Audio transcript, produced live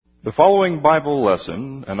The following Bible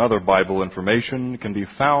lesson and other Bible information can be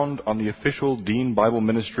found on the official Dean Bible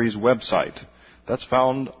Ministries website. That's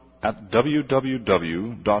found at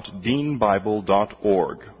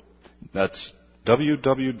www.deanbible.org. That's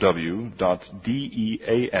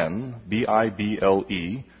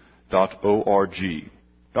www.deanbible.org.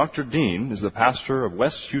 Dr. Dean is the pastor of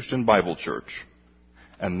West Houston Bible Church.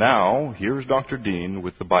 And now, here's Dr. Dean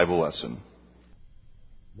with the Bible lesson.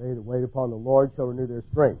 They that wait upon the Lord shall renew their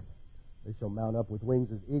strength. They shall mount up with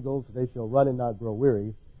wings as eagles. They shall run and not grow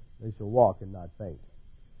weary. They shall walk and not faint.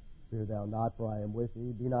 Fear thou not, for I am with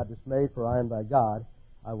thee. Be not dismayed, for I am thy God.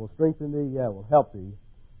 I will strengthen thee, yea, I will help thee.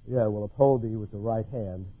 Yea, I will uphold thee with the right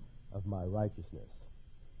hand of my righteousness.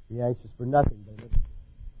 Be anxious for nothing, but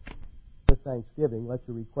with thanksgiving let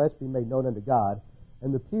your requests be made known unto God,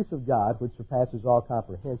 and the peace of God, which surpasses all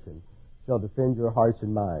comprehension, shall defend your hearts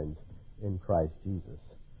and minds in Christ Jesus.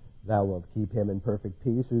 Thou wilt keep him in perfect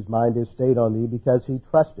peace, whose mind is stayed on thee, because he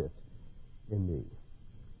trusteth in thee.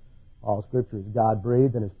 All Scripture is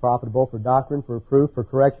God-breathed and is profitable for doctrine, for reproof, for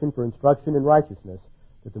correction, for instruction in righteousness,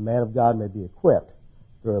 that the man of God may be equipped,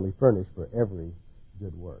 thoroughly furnished for every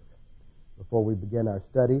good work. Before we begin our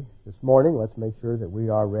study this morning, let's make sure that we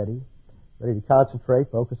are ready to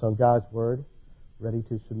concentrate, focus on God's Word, ready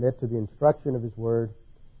to submit to the instruction of His Word.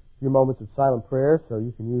 A few moments of silent prayer, so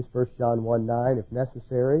you can use 1 John 1:9 if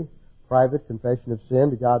necessary. Private confession of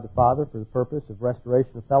sin to God the Father for the purpose of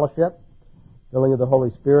restoration of fellowship, filling of the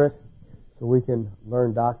Holy Spirit, so we can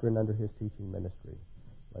learn doctrine under His teaching ministry.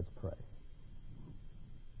 Let's pray.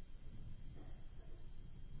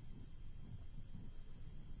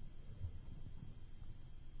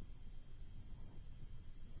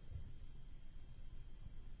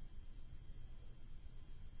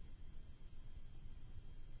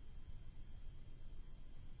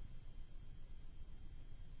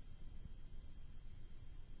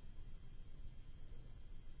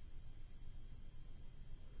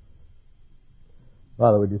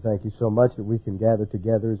 Father, we do thank you so much that we can gather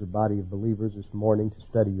together as a body of believers this morning to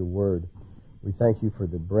study your word. We thank you for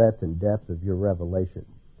the breadth and depth of your revelation,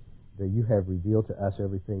 that you have revealed to us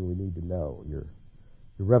everything we need to know. Your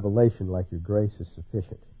revelation, like your grace, is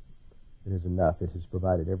sufficient. It is enough. It has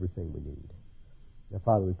provided everything we need. Now,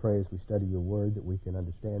 Father, we pray as we study your word that we can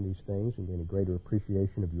understand these things and gain a greater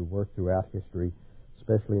appreciation of your work throughout history,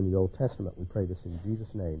 especially in the Old Testament. We pray this in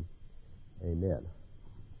Jesus' name. Amen.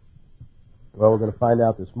 Well, we're going to find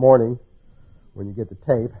out this morning, when you get the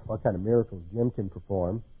tape, what kind of miracles Jim can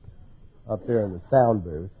perform up there in the sound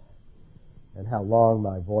booth, and how long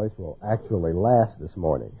my voice will actually last this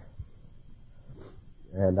morning.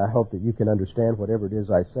 And I hope that you can understand whatever it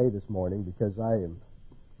is I say this morning, because I have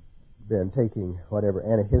been taking whatever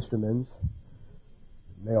antihistamines.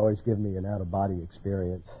 They always give me an out-of-body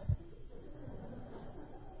experience.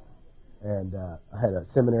 And I had a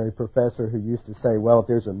seminary professor who used to say, well, if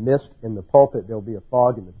there's a mist in the pulpit, there'll be a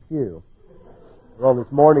fog in the pew. Well,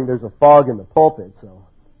 this morning there's a fog in the pulpit, so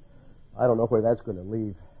I don't know where that's going to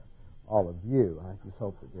leave all of you. I just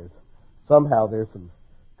hope that there's some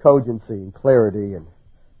cogency and clarity and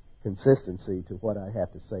consistency to what I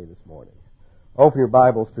have to say this morning. Open your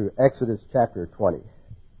Bibles to Exodus chapter 20.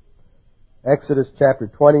 Exodus chapter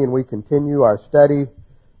 20, and we continue our study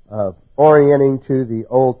of orienting to the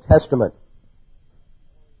Old Testament.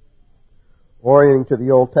 Orienting to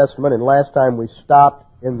the Old Testament, and last time we stopped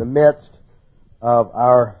in the midst of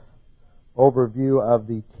our overview of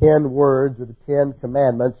the 10 words of the 10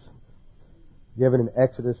 commandments given in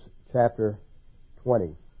Exodus chapter 20.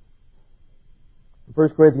 In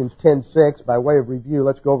 1 Corinthians 10:6, by way of review,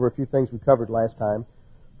 let's go over a few things we covered last time.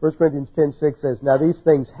 1 Corinthians 10:6 says, now these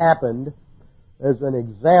things happened as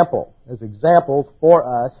examples for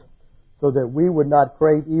us, so that we would not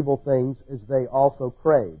crave evil things as they also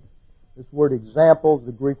craved. This word example is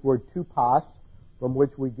the Greek word tupos, from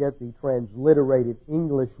which we get the transliterated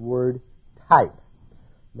English word type.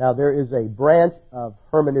 Now, there is a branch of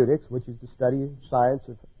hermeneutics, which is the study of science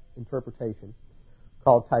of interpretation,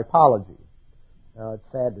 called typology. Now,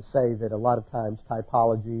 it's sad to say that a lot of times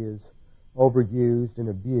typology is overused and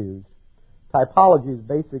abused. Typology is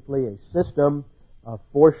basically a system of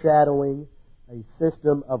foreshadowing, a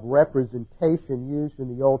system of representation used in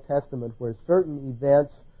the Old Testament where certain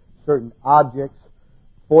events, certain objects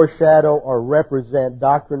foreshadow or represent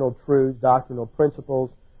doctrinal truths, doctrinal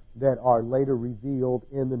principles that are later revealed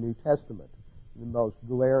in the New Testament. The most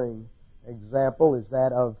glaring example is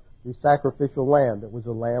that of the sacrificial lamb that was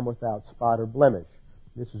a lamb without spot or blemish.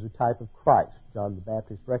 This is a type of Christ. John the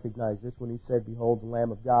Baptist recognized this when he said, behold the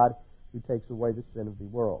Lamb of God who takes away the sin of the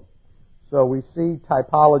world. So we see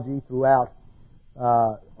typology throughout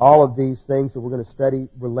All of these things that we're going to study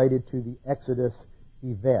related to the Exodus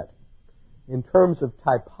event. In terms of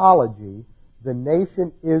typology, the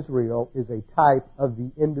nation Israel is a type of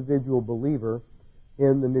the individual believer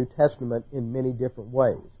in the New Testament in many different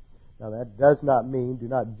ways. Now that does not mean, do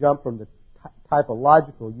not jump from the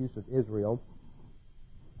typological use of Israel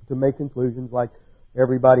to make conclusions like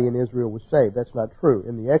everybody in Israel was saved. That's not true.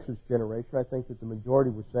 In the Exodus generation, I think that the majority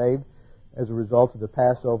were saved as a result of the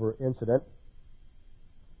Passover incident,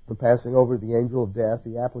 the passing over the angel of death,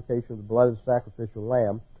 the application of the blood of the sacrificial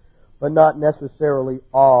lamb, but not necessarily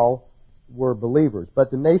all were believers. But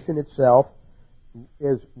the nation itself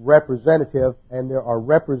is representative, and there are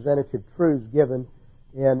representative truths given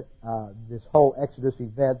in this whole Exodus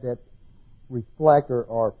event that reflect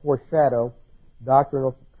or foreshadow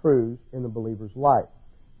doctrinal truths in the believer's life.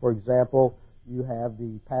 For example, you have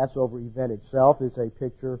the Passover event itself is a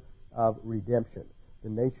picture of redemption. The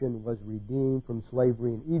nation was redeemed from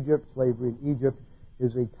slavery in Egypt. Slavery in Egypt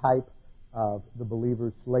is a type of the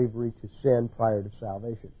believer's slavery to sin prior to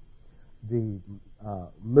salvation. The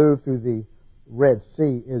move through the Red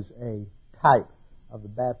Sea is a type of the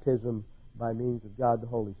baptism by means of God the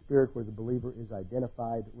Holy Spirit, where the believer is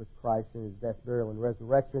identified with Christ in His death, burial, and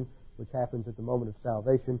resurrection, which happens at the moment of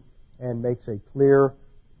salvation and makes a clear,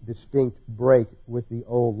 distinct break with the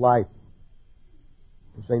old life.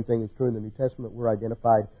 The same thing is true in the New Testament. We're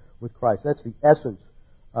identified with Christ. That's the essence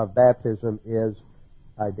of baptism, is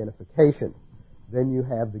identification. Then you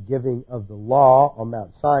have the giving of the law on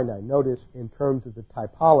Mount Sinai. Notice, in terms of the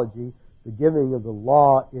typology, the giving of the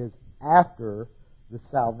law is after the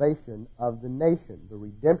salvation of the nation. The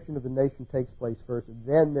redemption of the nation takes place first, and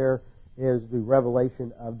then there is the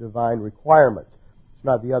revelation of divine requirements. It's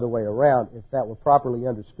not the other way around. If that were properly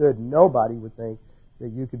understood, nobody would think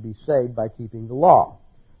that you could be saved by keeping the law.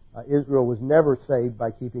 Israel was never saved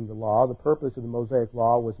by keeping the law. The purpose of the Mosaic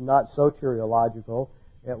Law was not soteriological.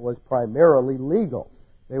 It was primarily legal.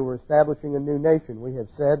 They were establishing a new nation. We have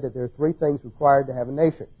said that there are three things required to have a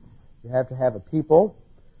nation. You have to have a people,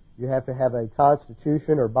 you have to have a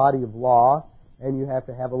constitution or body of law, and you have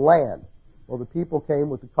to have a land. Well, the people came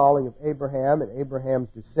with the calling of Abraham and Abraham's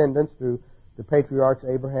descendants through the patriarchs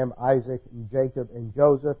Abraham, Isaac, and Jacob, and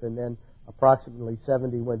Joseph, and then approximately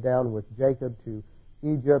 70 went down with Jacob to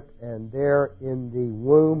Egypt, and there in the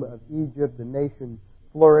womb of Egypt the nation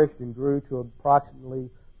flourished and grew to approximately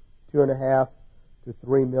 2.5 to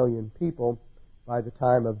 3 million people by the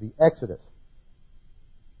time of the Exodus.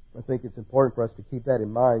 I think it's important for us to keep that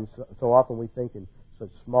in mind. So often we think in such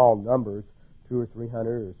small numbers, 200 or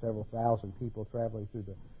 300 or several thousand people traveling through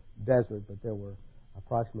the desert, but there were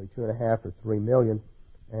approximately 2.5 or 3 million,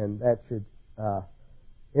 and that should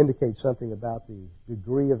indicate something about the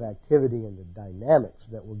degree of activity and the dynamics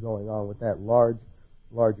that were going on with that large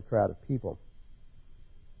crowd of people.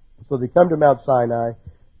 So they come to Mount Sinai,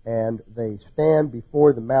 and they stand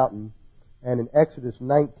before the mountain, and in Exodus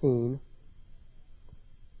 19,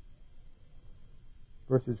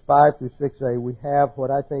 verses 5 through 6a, we have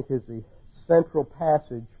what I think is the central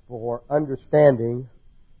passage for understanding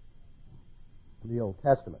the Old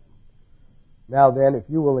Testament. Now then, if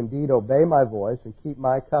you will indeed obey my voice and keep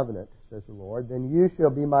my covenant, says the Lord, then you shall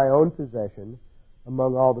be my own possession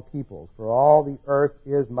among all the peoples. For all the earth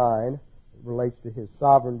is mine. It relates to His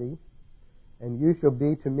sovereignty. And you shall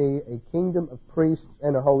be to me a kingdom of priests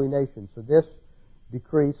and a holy nation. So this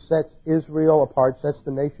decree sets Israel apart, sets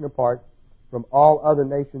the nation apart from all other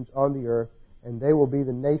nations on the earth, and they will be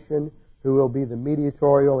the nation who will be the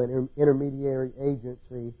mediatorial and intermediary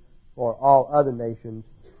agency for all other nations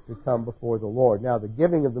to come before the Lord. Now, the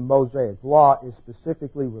giving of the Mosaic Law is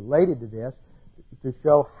specifically related to this, to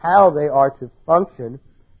show how they are to function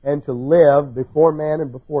and to live before man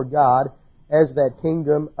and before God as that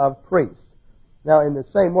kingdom of priests. Now, in the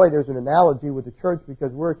same way, there's an analogy with the church,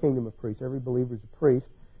 because we're a kingdom of priests. Every believer is a priest,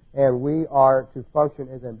 and we are to function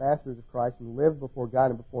as ambassadors of Christ and live before God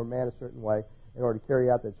and before man a certain way in order to carry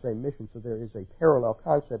out that same mission. So there is a parallel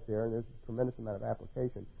concept there, and there's a tremendous amount of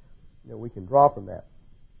application that we can draw from that.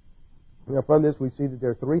 Now, from this, we see that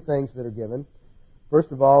there are three things that are given.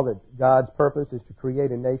 First of all, that God's purpose is to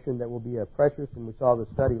create a nation that will be a precious, and we saw the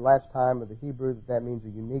study last time of the Hebrew, that means a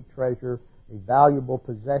unique treasure, a valuable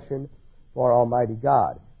possession for Almighty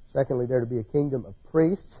God. Secondly, there to be a kingdom of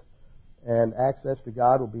priests, and access to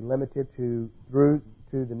God will be limited to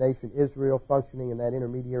the nation Israel functioning in that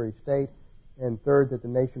intermediary state. And third, that the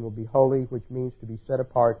nation will be holy, which means to be set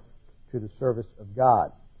apart to the service of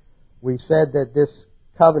God. We said that this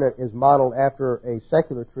covenant is modeled after a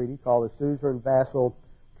secular treaty called the suzerain-vassal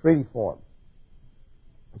treaty form.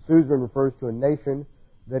 A suzerain refers to a nation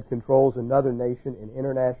that controls another nation in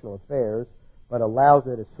international affairs, but allows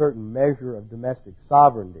it a certain measure of domestic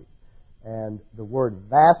sovereignty. And the word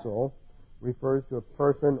vassal refers to a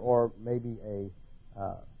person or maybe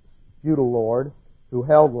a feudal lord who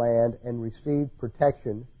held land and received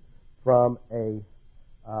protection from a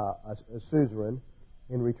suzerain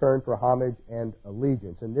in return for homage and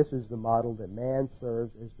allegiance. And this is the model that man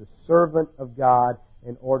serves as the servant of God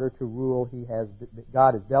in order to rule.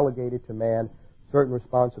 God has delegated to man certain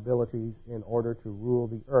responsibilities in order to rule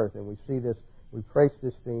the earth. And we trace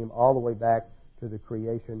this theme all the way back to the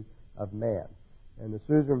creation of man. And the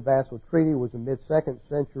suzerain-vassal treaty was a mid-2nd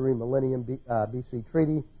century millennium BC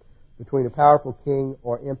treaty between a powerful king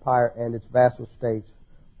or empire and its vassal states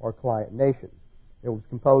or client nations. It was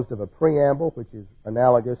composed of a preamble, which is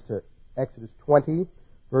analogous to Exodus 20,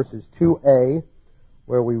 verses 2a,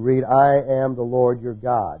 where we read, I am the Lord your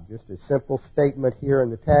God. Just a simple statement here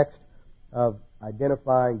in the text of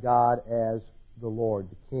identifying God as the Lord,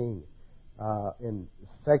 the King. In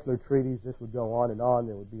secular treaties, this would go on and on.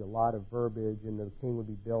 There would be a lot of verbiage, and the king would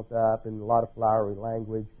be built up, and a lot of flowery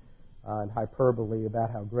language and hyperbole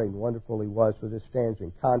about how great and wonderful he was. So this stands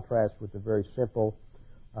in contrast with the very simple,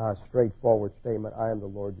 straightforward statement, I am the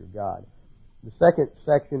Lord your God. The second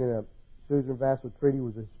section in a suzerain-vassal treaty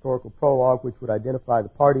was a historical prologue, which would identify the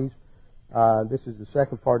parties. This is the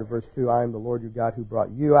second part of verse 2, I am the Lord your God who brought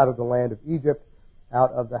you out of the land of Egypt,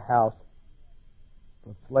 out of the house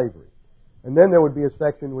of slavery. And then there would be a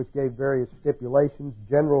section which gave various stipulations.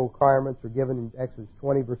 General requirements are given in Exodus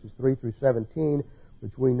 20, verses 3 through 17,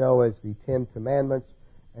 which we know as the Ten Commandments.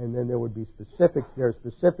 And then there would be specific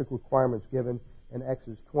requirements given in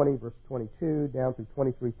Exodus 20, verse 22, down through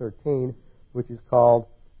 23:13, which is called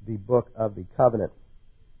the Book of the Covenant.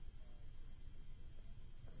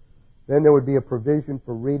 Then there would be a provision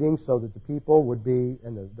for reading so that the people would be,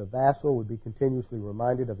 and the vassal would be continuously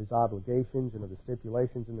reminded of his obligations and of the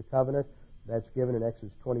stipulations in the covenant. That's given in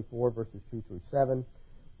Exodus 24, verses 2 through 7.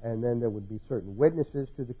 And then there would be certain witnesses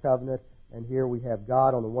to the covenant. And here we have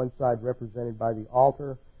God on the one side represented by the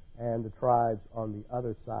altar and the tribes on the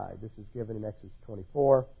other side. This is given in Exodus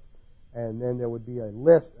 24. And then there would be a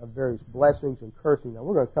list of various blessings and cursing. Now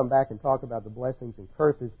we're going to come back and talk about the blessings and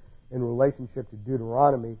curses in relationship to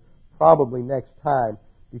Deuteronomy probably next time,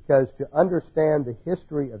 because to understand the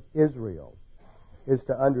history of Israel is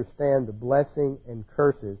to understand the blessing and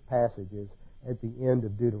curses passages at the end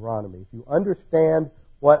of Deuteronomy. If you understand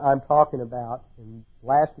what I'm talking about in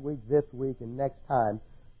last week, this week, and next time,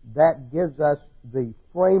 that gives us the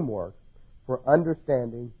framework for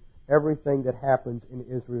understanding everything that happens in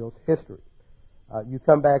Israel's history. You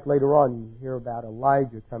come back later on, you hear about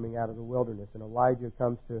Elijah coming out of the wilderness, and Elijah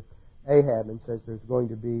comes to Ahab and says there's going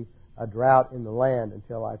to be a drought in the land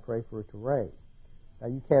until I pray for it to rain. Now,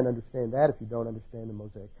 you can't understand that if you don't understand the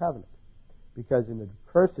Mosaic Covenant. Because in the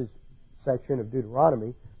curses section of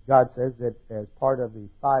Deuteronomy, God says that as part of the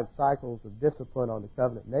 5 cycles of discipline on the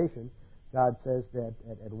covenant nation, God says that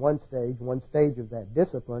at one stage of that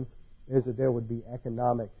discipline is that there would be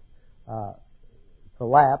economic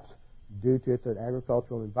collapse due to it's an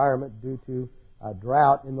agricultural environment, due to a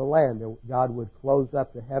drought in the land. God would close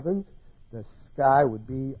up the heavens. The sky would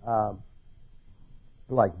be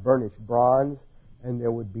like burnished bronze, and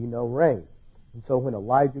there would be no rain. And so when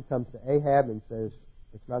Elijah comes to Ahab and says,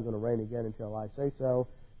 it's not going to rain again until I say so,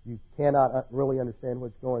 you cannot really understand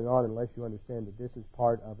what's going on unless you understand that this is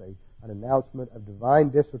part of an announcement of divine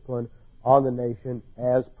discipline on the nation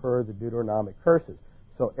as per the Deuteronomic curses.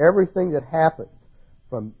 So everything that happens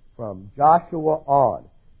from Joshua on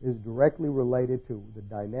is directly related to the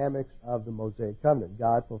dynamics of the Mosaic Covenant,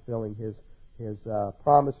 God fulfilling His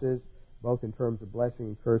promises, both in terms of blessing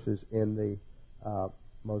and curses in the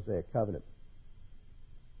Mosaic Covenant.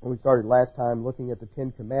 When we started last time looking at the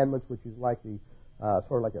Ten Commandments, which is like the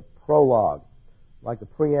sort of like a prologue, like the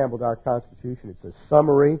preamble to our Constitution. It's a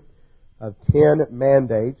summary of 10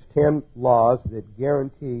 mandates, 10 laws that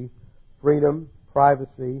guarantee freedom,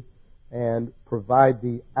 privacy, and provide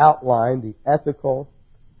the outline, the ethical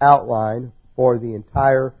outline for the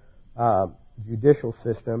entire judicial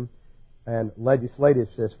system and legislative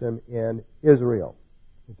system in Israel.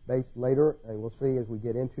 It's based later, and we'll see as we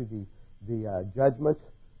get into the judgments,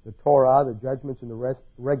 the Torah, the judgments and the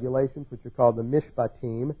regulations, which are called the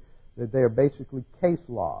Mishpatim, that they are basically case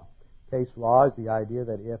law. Case law is the idea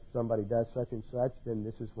that if somebody does such and such, then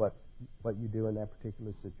this is what you do in that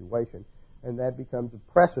particular situation. And that becomes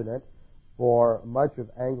a precedent for much of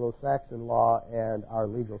Anglo-Saxon law, and our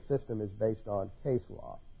legal system is based on case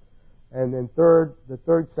law. And then the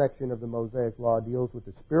third section of the Mosaic Law deals with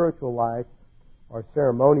the spiritual life or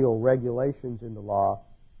ceremonial regulations in the law.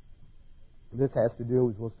 This has to do,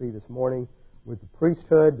 as we'll see this morning, with the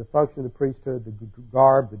priesthood, the function of the priesthood, the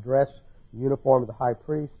garb, the dress, the uniform of the high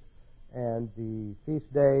priest, and the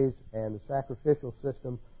feast days and the sacrificial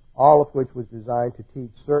system, all of which was designed to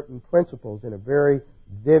teach certain principles in a very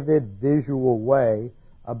vivid, visual way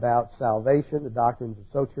about salvation, the doctrines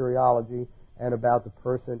of soteriology, and about the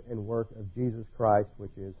person and work of Jesus Christ,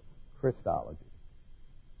 which is Christology.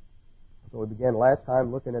 So we began last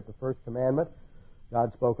time looking at the first commandment.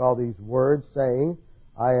 God spoke all these words saying,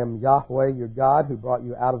 I am Yahweh your God who brought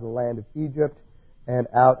you out of the land of Egypt and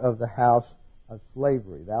out of the house of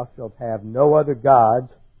slavery. Thou shalt have no other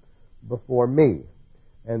gods before me.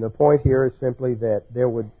 And the point here is simply that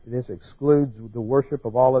this excludes the worship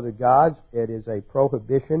of all other gods. It is a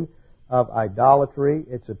prohibition of idolatry.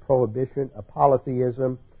 It's a prohibition of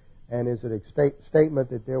polytheism, and is a statement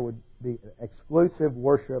that there would be exclusive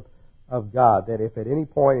worship of God. That if at any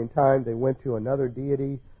point in time they went to another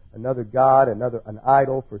deity, another god, an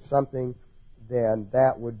idol for something, then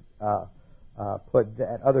that would put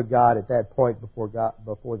that other god at that point before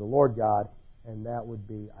the Lord God, and that would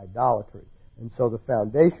be idolatry. And so the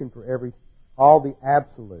foundation for all the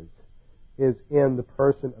absolutes is in the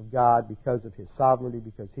person of God because of His sovereignty,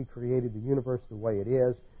 because He created the universe the way it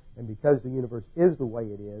is, and because the universe is the way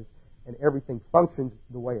it is, and everything functions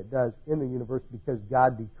the way it does in the universe because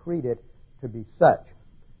God decreed it to be such.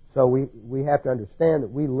 So we have to understand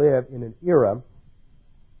that we live in an era,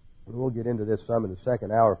 and we'll get into this some in the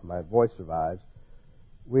second hour if my voice survives.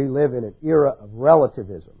 We live in an era of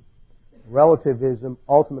relativism. Relativism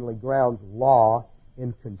ultimately grounds law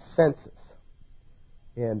in consensus,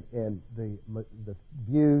 in the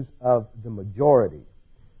views of the majority.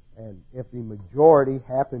 And if the majority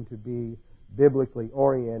happen to be biblically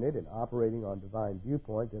oriented and operating on divine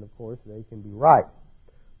viewpoint, then of course they can be right.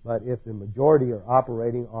 But if the majority are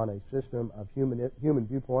operating on a system of human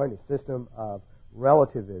viewpoint, a system of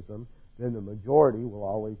relativism, then the majority will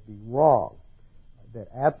always be wrong. That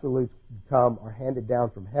absolutes are handed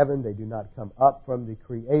down from heaven. They do not come up from the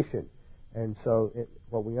creation. And so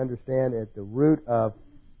what we understand at the root of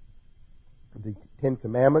the Ten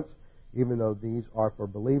Commandments, even though these are for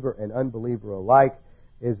believer and unbeliever alike,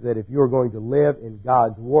 is that if you're going to live in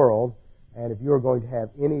God's world, and if you're going to have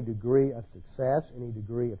any degree of success, any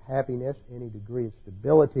degree of happiness, any degree of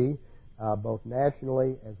stability, both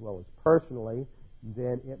nationally as well as personally,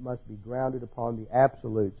 then it must be grounded upon the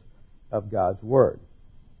absolutes of God's Word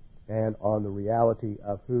and on the reality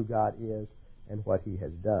of who God is and what He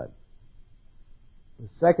has done. The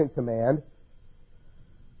second command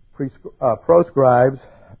proscribes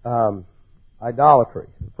idolatry.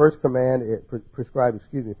 The first command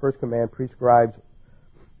prescribes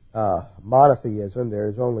monotheism. There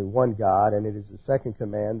is only one God, and it is the second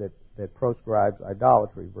command that proscribes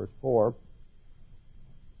idolatry. Verse 4,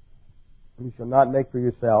 you shall not make for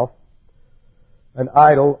yourself an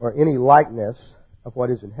idol or any likeness of what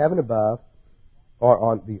is in heaven above, or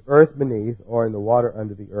on the earth beneath, or in the water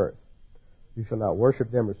under the earth. You shall not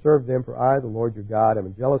worship them or serve them, for I, the Lord your God, am a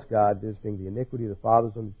jealous God, visiting the iniquity of the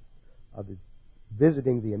fathers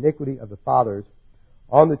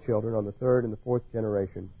on the children, on the third and the fourth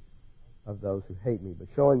generation of those who hate me, but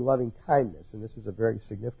showing loving kindness. And this is a very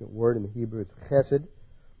significant word in the Hebrew. It's chesed.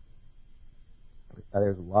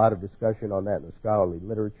 There's a lot of discussion on that in the scholarly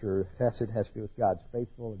literature. Chesed has to do with God's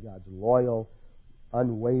faithful and God's loyal,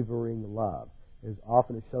 unwavering love. It is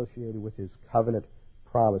often associated with His covenant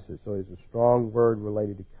promises. So it is a strong word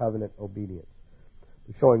related to covenant obedience.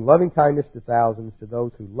 But showing loving kindness to thousands, to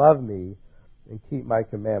those who love me and keep my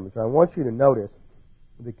commandments. And I want you to notice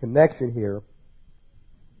the connection here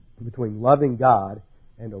between loving God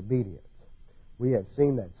and obedience. We have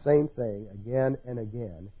seen that same thing again and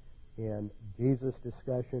again in Jesus'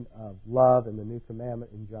 discussion of love in the new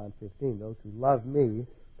commandment in John 15. Those who love me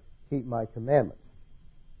keep my commandments.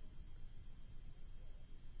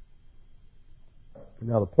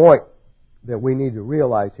 Now the point that we need to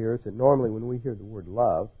realize here is that normally when we hear the word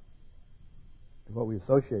love, what we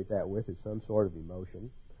associate that with is some sort of emotion,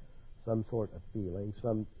 some sort of feeling,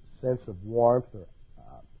 some sense of warmth or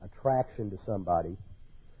attraction to somebody.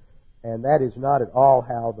 And that is not at all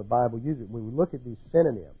how the Bible uses it. When we look at these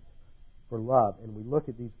synonyms for love and we look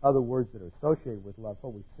at these other words that are associated with love,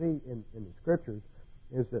 what we see in the Scriptures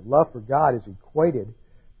is that love for God is equated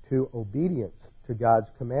to obedience to God's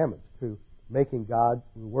commandments, to making God,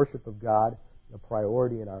 the worship of God, a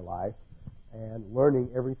priority in our life, and learning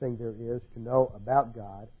everything there is to know about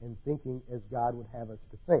God and thinking as God would have us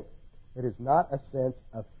to think. It is not a sense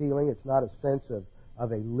of feeling. It's not a sense of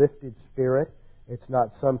a lifted spirit. It's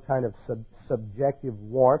not some kind of subjective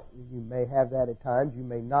warmth. You may have that at times. You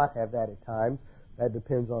may not have that at times. That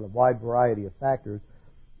depends on a wide variety of factors.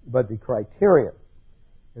 But the criterion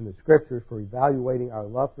in the Scriptures for evaluating our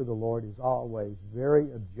love for the Lord is always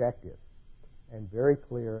very objective and very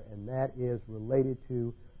clear, and that is related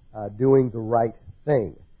to doing the right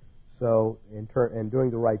thing. So, and doing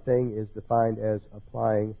the right thing is defined as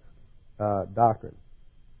applying doctrine.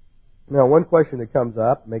 Now, one question that comes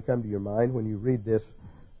up, may come to your mind when you read this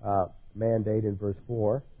mandate in verse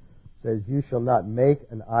 4, says, "You shall not make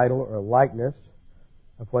an idol or a likeness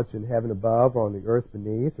of what's in heaven above, or on the earth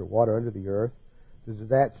beneath, or water under the earth." Does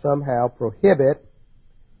that somehow prohibit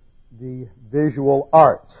the visual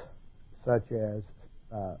arts, such as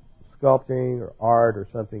sculpting or art or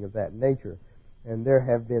something of that nature? And there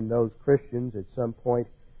have been those Christians at some point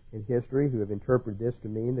in history who have interpreted this to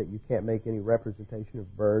mean that you can't make any representation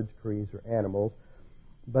of birds, trees, or animals.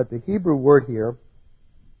 But the Hebrew word here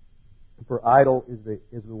for idol is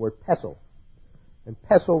the word pesel. And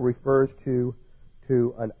pesel refers to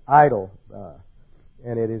an idol.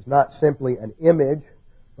 And it is not simply an image,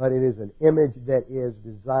 but it is an image that is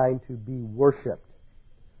designed to be worshipped.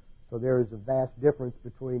 So there is a vast difference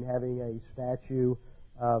between having a statue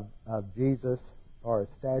of Jesus or a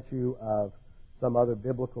statue of some other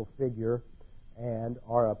biblical figure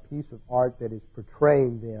or a piece of art that is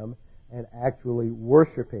portraying them and actually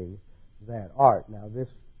worshiping that art. Now, this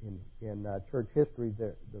in church history,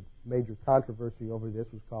 the major controversy over this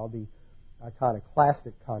was called the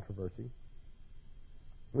iconoclastic controversy,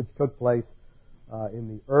 which took place in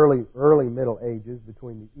the early Middle Ages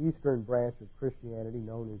between the Eastern branch of Christianity,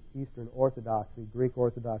 known as Eastern Orthodoxy, Greek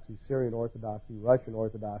Orthodoxy, Syrian Orthodoxy, Russian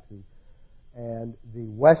Orthodoxy, and the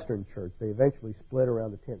Western Church. They eventually split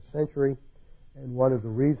around the 10th century, and one of the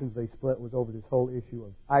reasons they split was over this whole issue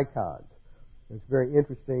of icons. It's very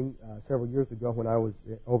interesting. Several years ago when I was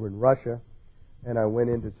over in Russia, and I went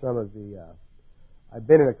into some of the... I've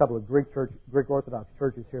been in a couple of Greek Orthodox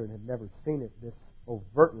churches here and had never seen it this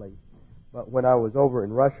overtly. But when I was over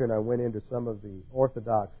in Russia and I went into some of the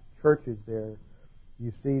Orthodox churches there,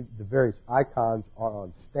 you see the various icons are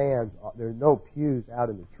on stands. There are no pews out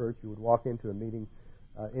in the church. You would walk into a meeting,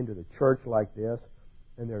 into the church like this,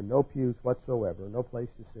 and there are no pews whatsoever, no place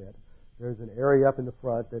to sit. There's an area up in the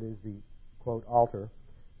front that is the, quote, altar,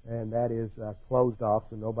 and that is closed off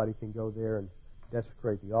so nobody can go there and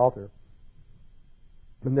desecrate the altar.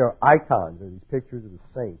 And there are icons. There are these pictures of the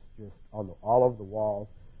saints just all over the walls.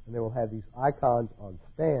 And they will have these icons on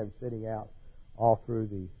stands sitting out all through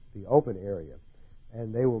the open area.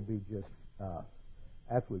 And they will be just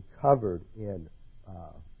absolutely covered in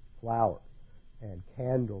flowers and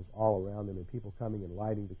candles all around them, and people coming and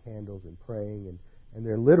lighting the candles and praying. And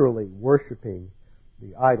they're literally worshiping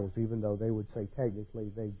the idols, even though they would say technically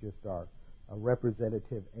they just are a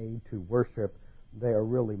representative aid to worship. They are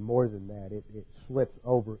really more than that. It slips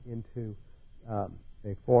over into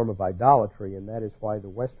a form of idolatry, and that is why the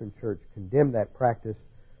Western Church condemned that practice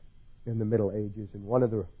in the Middle Ages, and one of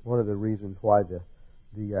the reasons why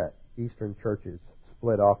the Eastern churches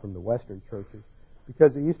split off from the Western churches,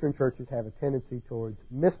 because the Eastern churches have a tendency towards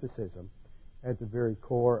mysticism at the very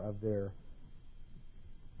core of their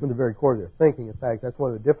thinking. In fact, that's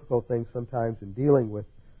one of the difficult things sometimes in dealing with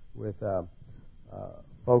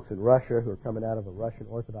folks in Russia who are coming out of a Russian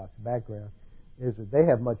Orthodox background, is that they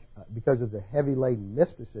have much, because of the heavy laden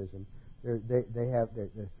mysticism, their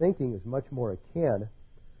thinking is much more akin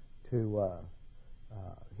to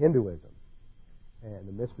Hinduism and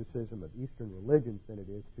the mysticism of Eastern religions than it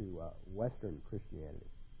is to Western Christianity.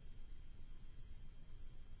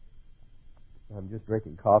 I'm just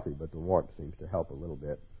drinking coffee, but the warmth seems to help a little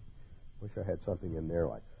bit. Wish I had something in there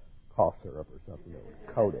like cough syrup or something that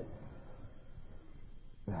would coat it.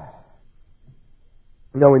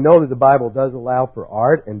 Now, we know that the Bible does allow for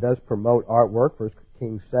art and does promote artwork. 1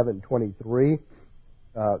 Kings 7:23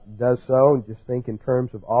 does so. And just think in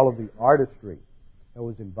terms of all of the artistry that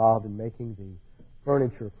was involved in making the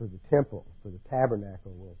furniture for the temple, for the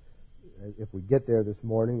tabernacle. Well, if we get there this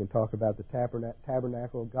morning and talk about the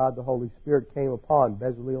tabernacle, God the Holy Spirit came upon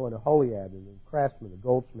Bezalel and Aholiab, and the craftsmen, the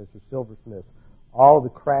goldsmiths, the silversmiths, all the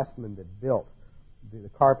craftsmen that built, the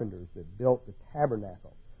carpenters that built the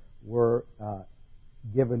tabernacle were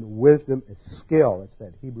given wisdom and skill. It's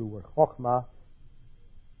that Hebrew word chokhmah.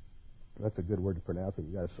 That's a good word to pronounce when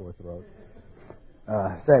you got a sore throat.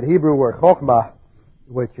 It's that Hebrew word chokhmah,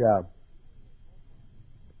 which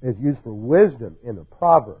is used for wisdom in the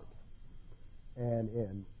Proverbs. And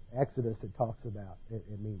in Exodus it talks about,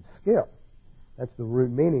 it means skill. That's the root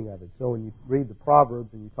meaning of it. So when you read the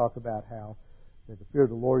Proverbs and you talk about how that the fear of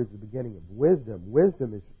the Lord is the beginning of wisdom,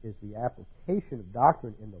 wisdom is the application of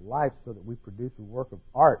doctrine in the life so that we produce a work of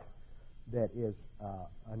art that is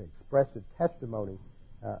an expressive testimony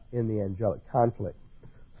in the angelic conflict.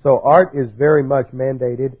 So art is very much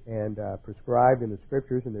mandated and prescribed in the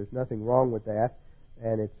Scriptures, and there's nothing wrong with that,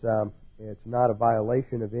 and it's not a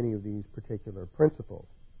violation of any of these particular principles.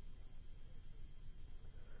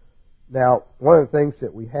 Now, one of the things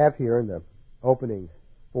that we have here in the opening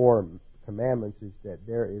 4 commandments is that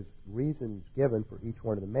there is reasons given for each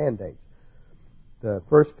one of the mandates. The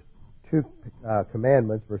first 2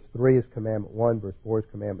 commandments, verse 3 is commandment 1, verse 4 is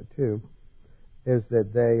commandment 2, is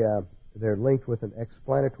that they're linked with an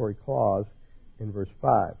explanatory clause in verse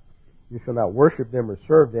 5. You shall not worship them or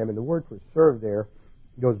serve them. And the word for serve there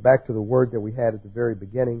goes back to the word that we had at the very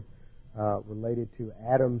beginning related to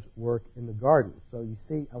Adam's work in the garden. So you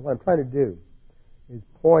see, what I'm trying to do is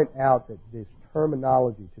point out that this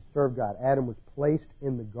terminology, to serve God, Adam was placed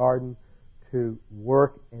in the garden to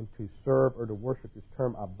work and to serve or to worship. This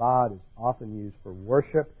term abad is often used for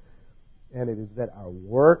worship, and it is that our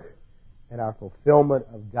work and our fulfillment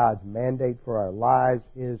of God's mandate for our lives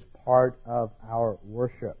is part of our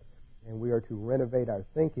worship. And we are to renovate our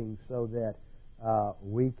thinking so that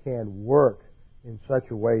we can work in such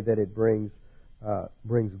a way that it brings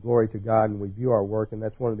glory to God, and we view our work, and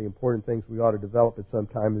that's one of the important things we ought to develop at some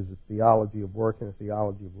time, is a theology of work and a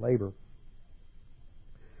theology of labor.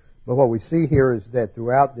 But what we see here is that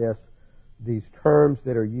throughout this, these terms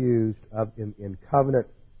that are used in covenant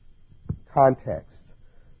context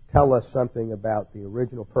tell us something about the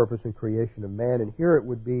original purpose and creation of man. And here it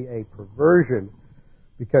would be a perversion,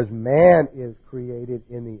 because man is created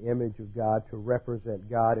in the image of God to represent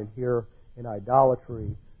God. And here in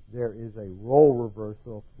idolatry, there is a role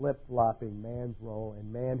reversal, flip-flopping man's role,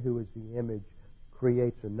 and man, who is the image,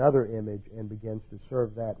 creates another image and begins to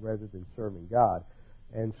serve that rather than serving God.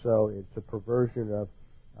 And so it's a perversion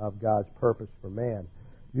of God's purpose for man.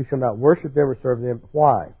 You shall not worship them or serve them.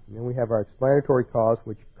 Why? And then we have our explanatory clause,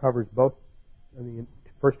 which covers both the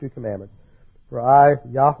first 2 commandments. For I,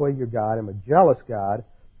 Yahweh your God, am a jealous God,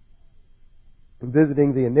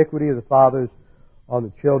 visiting the iniquity of the fathers on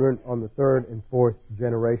the children, on the 3rd and 4th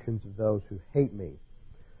generations of those who hate me.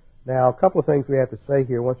 Now, a couple of things we have to say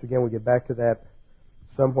here. Once again, we get back to that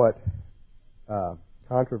somewhat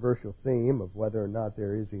controversial theme of whether or not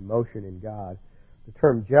there is emotion in God. The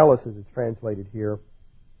term jealous, as it's translated here,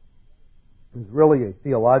 is really a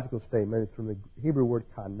theological statement. It's from the Hebrew word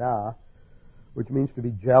kana, which means to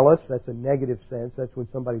be jealous. That's a negative sense. That's when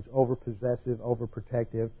somebody's overpossessive,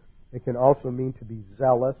 overprotective. It can also mean to be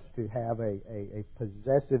zealous, to have a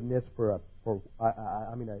possessiveness for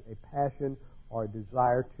a passion or a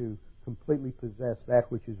desire to completely possess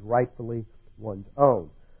that which is rightfully one's own.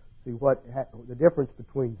 See, the difference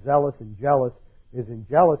between zealous and jealous is, in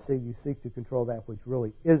jealousy you seek to control that which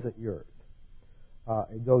really isn't yours.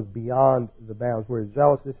 It goes beyond the bounds. Whereas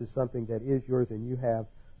zealous, this is something that is yours and you have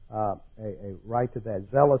a right to that.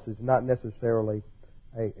 Zealous is not necessarily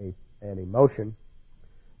an emotion.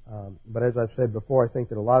 But as I've said before, I think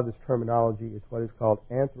that a lot of this terminology is what is called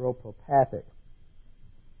anthropopathic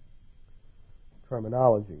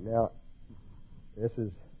terminology. Now, this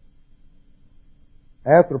is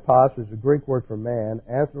anthropos is the Greek word for man,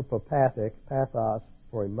 anthropopathic, pathos,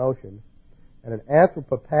 for emotion, and an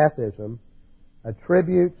anthropopathism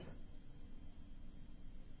attributes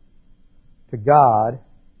to God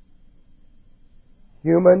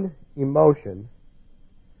human emotion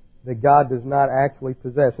that God does not actually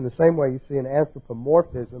possess. In the same way, you see an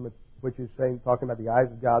anthropomorphism, which is talking about the eyes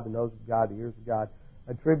of God, the nose of God, the ears of God,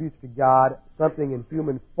 attributes to God something in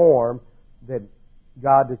human form that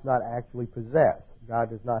God does not actually possess. God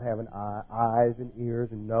does not have eyes and ears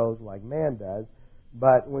and nose like man does.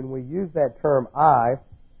 But when we use that term I,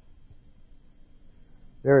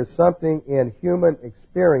 there is something in human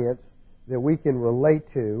experience that we can relate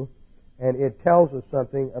to, and it tells us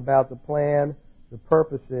something about the plan, the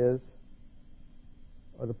purposes,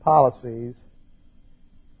 or the policies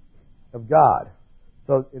of God.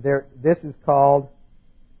 So this is called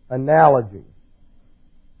analogy.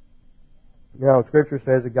 Now, Scripture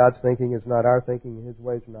says that God's thinking is not our thinking, and His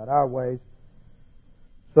ways are not our ways.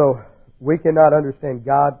 So we cannot understand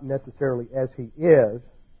God necessarily as He is,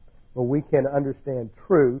 but we can understand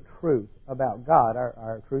truth about God.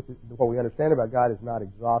 Our truth, what we understand about God, is not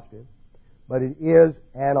exhaustive, but it is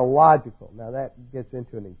analogical. Now that gets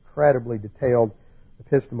into an incredibly detailed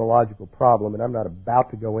epistemological problem, and I'm not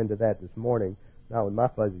about to go into that this morning, not with my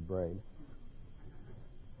fuzzy brain.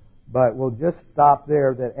 But we'll just stop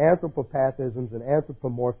there, that anthropopathisms and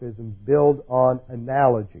anthropomorphisms build on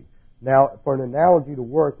analogy. Now, for an analogy to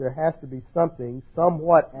work, there has to be something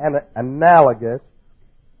somewhat analogous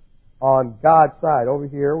on God's side. Over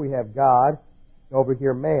here we have God, over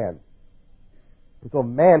here man. And so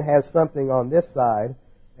man has something on this side,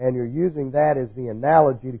 and you're using that as the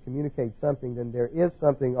analogy to communicate something, then there is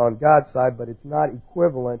something on God's side, but it's not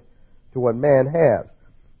equivalent to what man has.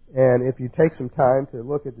 And if you take some time to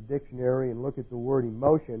look at the dictionary and look at the word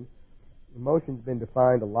emotion, emotion's been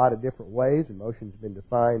defined a lot of different ways. Emotion's been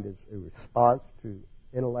defined as a response to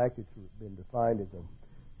intellect. It's been defined as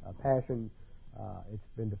a passion. It's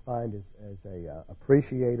been defined as a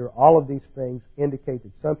appreciator. All of these things indicate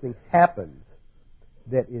that something happens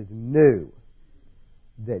that is new,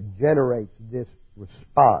 that generates this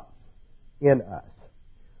response in us.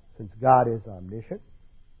 Since God is omniscient,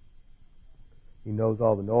 He knows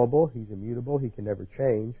all the knowable, He's immutable, He can never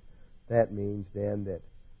change. That means then that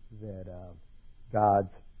God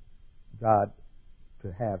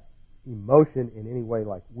to have emotion in any way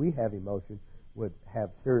like we have emotion would have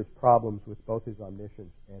serious problems with both His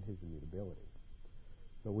omniscience and His immutability.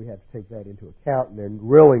 So we have to take that into account, and there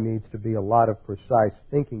really needs to be a lot of precise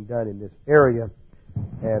thinking done in this area,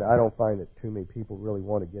 and I don't find that too many people really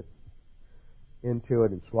want to get into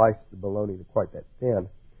it and slice the bologna to quite that thin,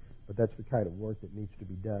 but that's the kind of work that needs to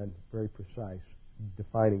be done, very precise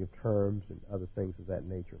defining of terms and other things of that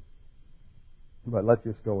nature. But let's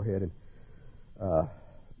just go ahead and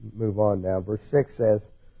move on now. Verse 6 says,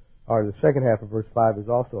 or the second half of verse 5 is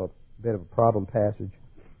also a bit of a problem passage.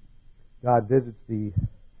 God visits the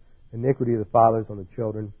iniquity of the fathers on the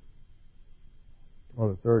children, on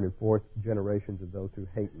the third and fourth generations of those who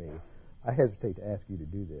hate me. I hesitate to ask you to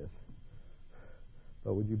do this,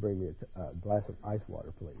 but would you bring me a glass of ice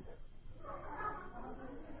water, please?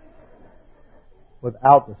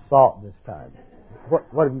 Without the salt this time.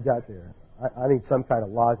 What have you got there? I need some kind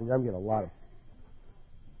of lozenge. I'm getting a lot of...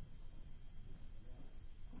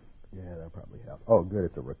 Yeah, that'll probably help. Oh, good,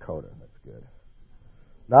 it's a ricotta. That's good.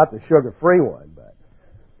 Not the sugar-free one, but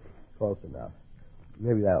close enough.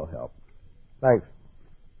 Maybe that'll help. Thanks.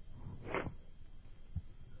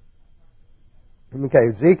 Okay,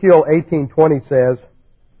 Ezekiel 18:20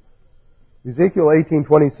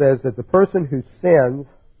 says that the person who sins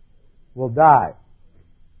will die.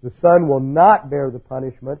 The son will not bear the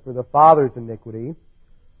punishment for the father's iniquity,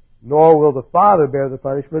 nor will the father bear the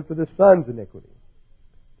punishment for the son's iniquity.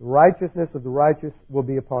 The righteousness of the righteous will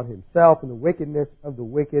be upon himself, and the wickedness of the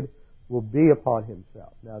wicked will be upon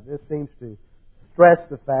himself. Now, this seems to stress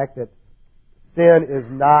the fact that sin is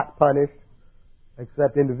not punished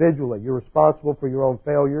except individually. You're responsible for your own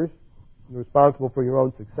failures. You're responsible for your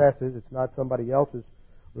own successes. It's not somebody else's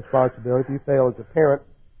responsibility. If you fail as a parent,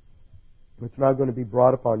 it's not going to be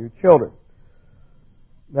brought upon your children.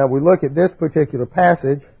 Now, we look at this particular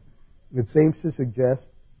passage, it seems to suggest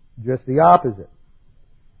just the opposite.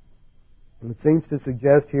 And it seems to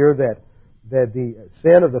suggest here that the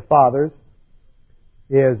sin of the fathers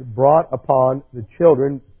is brought upon the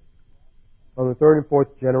children on the third and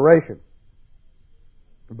fourth generation.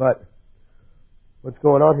 But what's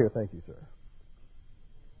going on here? Thank you, sir.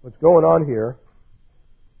 What's going on here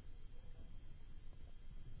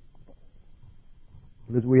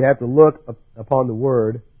is we have to look upon the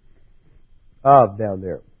word of down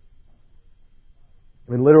there.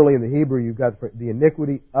 I mean, literally in the Hebrew, you've got the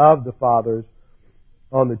iniquity of the fathers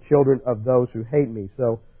on the children of those who hate me.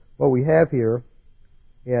 So what we have here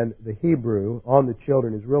in the Hebrew on the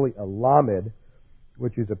children is really a lamed,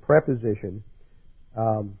 which is a preposition.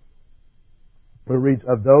 When it reads,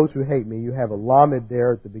 of those who hate me, you have a lamed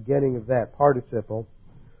there at the beginning of that participle.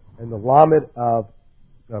 And the lamed of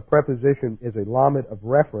preposition is a lamed of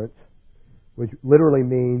reference, which literally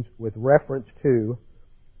means with reference to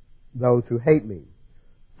those who hate me.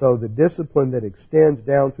 So the discipline that extends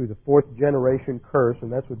down through the fourth generation curse,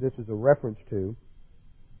 and that's what this is a reference to,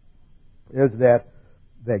 is that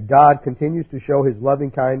God continues to show His loving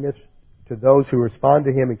kindness to those who respond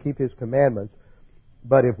to Him and keep His commandments.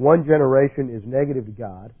 But if one generation is negative to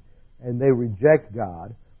God and they reject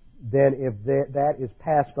God, then if that is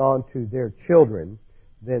passed on to their children,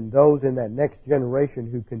 then those in that next generation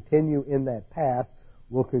who continue in that path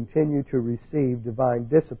will continue to receive divine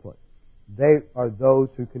discipline. They are those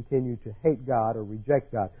who continue to hate God or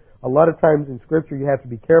reject God. A lot of times in Scripture you have to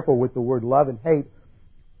be careful with the word love and hate,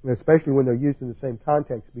 especially when they're used in the same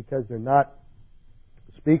context, because they're not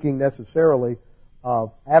speaking necessarily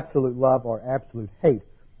of absolute love or absolute hate,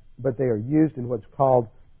 but they are used in what's called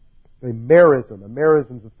a merism. A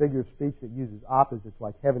merism is a figure of speech that uses opposites,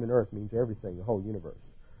 like heaven and earth means everything, the whole universe.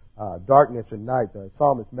 Darkness and night, the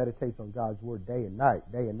psalmist meditates on God's word day and night.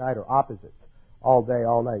 Day and night are opposites. All day,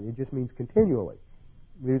 all night. It just means continually.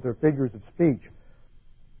 These are figures of speech.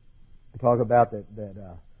 We talk about that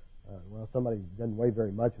well, somebody doesn't weigh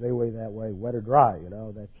very much. They weigh that way, wet or dry.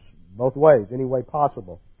 That's both ways, any way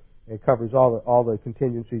possible. It covers all the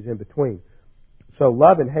contingencies in between. So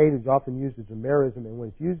love and hate is often used as a merism, and when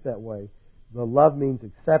it's used that way, the love means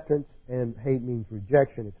acceptance and hate means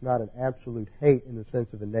rejection. It's not an absolute hate in the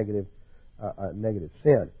sense of a negative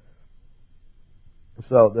sin.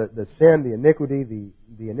 So the sin, the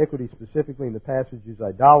iniquity specifically in the passage is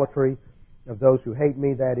idolatry of those who hate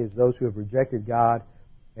me, that is, those who have rejected God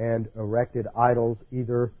and erected idols,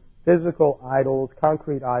 either physical idols,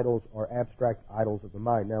 concrete idols, or abstract idols of the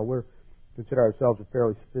mind. Now, we consider ourselves a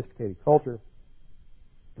fairly sophisticated culture,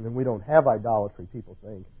 and we don't have idolatry, people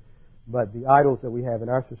think. But the idols that we have in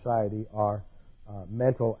our society are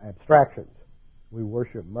mental abstractions. We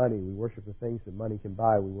worship money. We worship the things that money can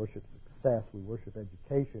buy. We worship success. We worship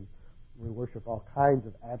education. We worship all kinds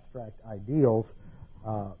of abstract ideals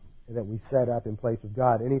that we set up in place of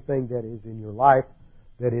God. Anything that is in your life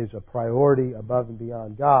that is a priority above and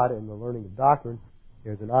beyond God and the learning of doctrine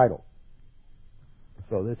is an idol.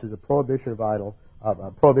 So this is a prohibition of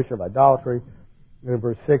idolatry. And in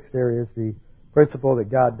verse 6 there is the principle that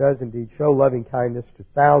God does indeed show loving kindness to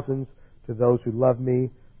thousands, to those who love me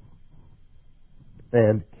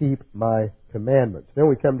and keep my commandments. Then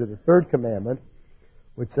we come to the third commandment,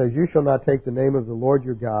 which says, you shall not take the name of the Lord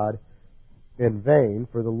your God in vain,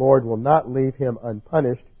 for the Lord will not leave him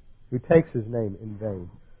unpunished who takes his name in vain.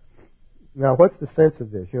 Now, what's the sense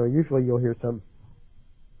of this? Usually you'll hear some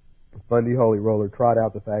fundy holy roller trot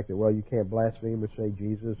out the fact that, well, you can't blaspheme or say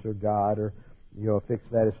Jesus or God or, affix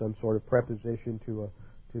that as some sort of preposition to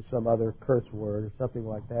some other curse word or something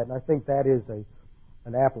like that. And I think that is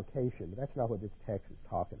an application, but that's not what this text is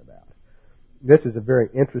talking about. This is a very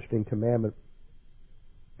interesting commandment.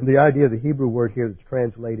 And the idea of the Hebrew word here that's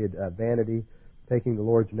translated vanity, taking the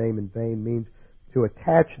Lord's name in vain, means to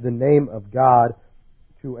attach the name of God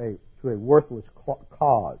to a worthless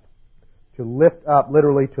cause. To lift up,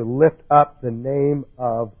 literally to lift up the name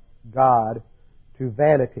of God to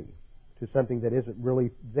vanity, to something that isn't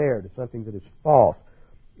really there, to something that is false.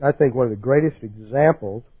 I think one of the greatest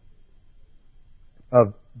examples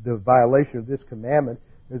of the violation of this commandment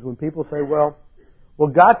is when people say, well,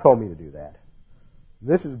 God told me to do that.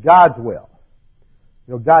 This is God's will.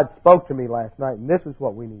 God spoke to me last night, and this is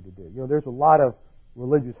what we need to do. There's a lot of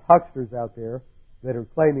religious hucksters out there that are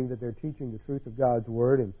claiming that they're teaching the truth of God's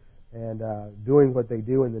Word and doing what they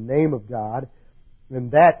do in the name of God,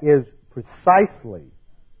 and that is precisely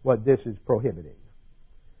what this is prohibiting.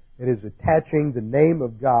 It is attaching the name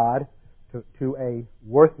of God to a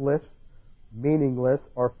worthless, meaningless,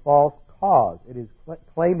 or false cause. It is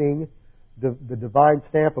claiming the divine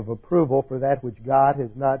stamp of approval for that which God has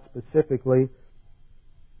not specifically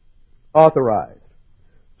authorized.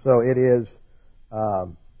 So it is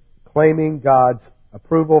claiming God's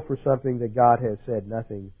approval for something that God has said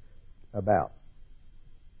nothing about.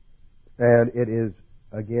 And it is,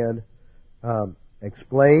 again,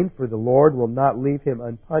 explained, for the Lord will not leave him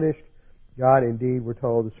unpunished. God, indeed, we're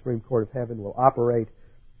told, the Supreme Court of Heaven will operate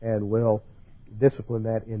and will discipline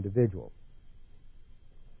that individual.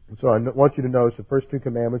 And so I want you to notice the first two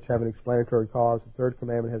commandments have an explanatory clause. The third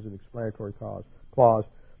commandment has an explanatory clause.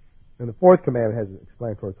 And the fourth commandment has an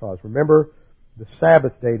explanatory clause. Remember the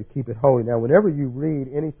Sabbath day to keep it holy. Now, whenever you read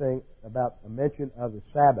anything about a mention of the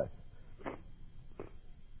Sabbath,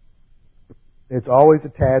 it's always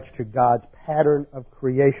attached to God's pattern of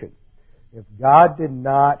creation. If God did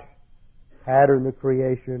not pattern the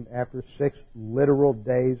creation after 6 literal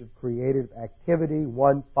days of creative activity,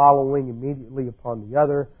 one following immediately upon the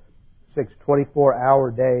other, 6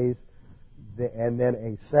 24-hour days, and then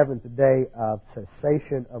a 7th day of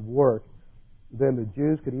cessation of work, then the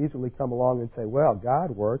Jews could easily come along and say, well,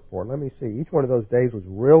 God worked for, let me see, each one of those days was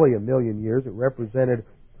really 1,000,000 years. It represented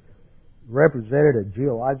a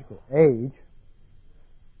geological age.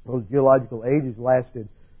 Those geological ages lasted,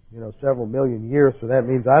 several million years, so that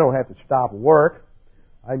means I don't have to stop work.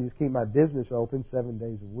 I can just keep my business open 7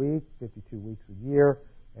 days a week, 52 weeks a year,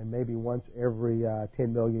 and maybe once every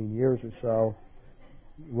 10 million years or so,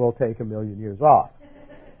 we'll take 1,000,000 years off.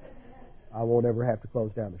 I won't ever have to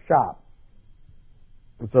close down the shop.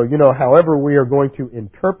 And so, however we are going to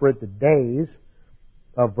interpret the days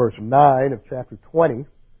of verse 9 of chapter 20,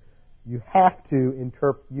 you have to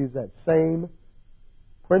use that same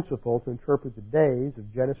principle to interpret the days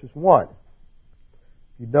of Genesis 1.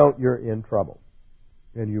 If you don't, you're in trouble,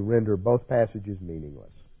 and you render both passages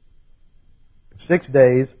meaningless. 6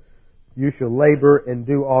 days you shall labor and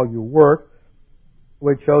do all your work,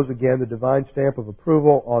 which shows again the divine stamp of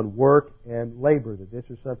approval on work and labor, that this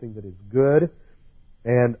is something that is good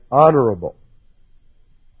and honorable.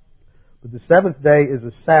 But the 7th day is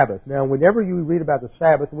a Sabbath. Now, whenever you read about the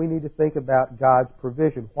Sabbath, we need to think about God's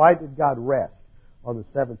provision. Why did God rest on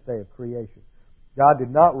the 7th day of creation? God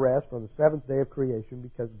did not rest on the seventh day of creation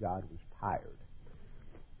because God was tired.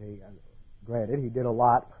 Granted, He did a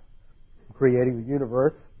lot creating the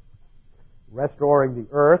universe, restoring the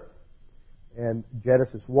earth, and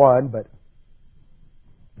Genesis 1, but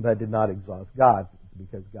that did not exhaust God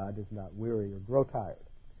because God does not weary or grow tired.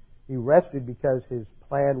 He rested because His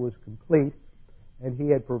plan was complete and He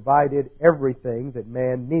had provided everything that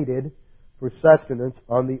man needed for sustenance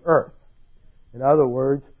on the earth. In other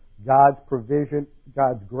words, God's provision,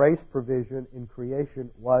 God's grace provision in creation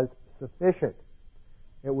was sufficient.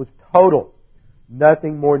 It was total.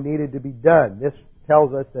 Nothing more needed to be done. This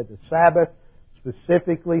tells us that the Sabbath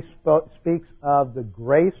specifically speaks of the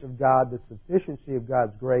grace of God, the sufficiency of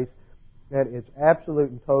God's grace, and its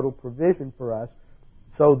absolute and total provision for us,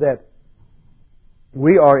 so that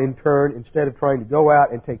we are in turn, instead of trying to go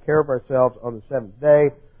out and take care of ourselves on the seventh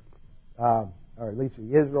day, or at least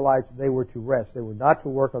the Israelites, they were to rest. They were not to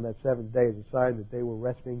work on that seventh day as a sign that they were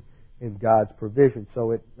resting in God's provision.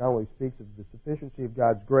 So it not only speaks of the sufficiency of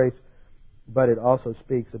God's grace, but it also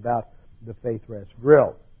speaks about the faith rest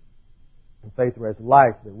drill, the faith rest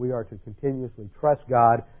life, that we are to continuously trust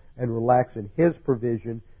God and relax in His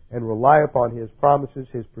provision and rely upon His promises,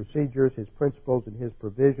 His procedures, His principles, and His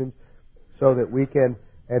provisions so that we can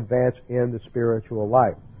advance in the spiritual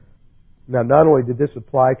life. Now, not only did this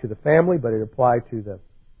apply to the family, but it applied to the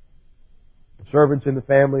servants in the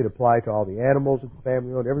family. It applied to all the animals that the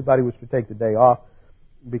family owned. Everybody was to take the day off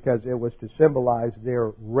because it was to symbolize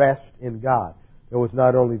their rest in God. There was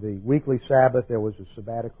not only the weekly Sabbath, there was a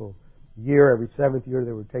sabbatical year. Every seventh year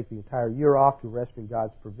they would take the entire year off to rest in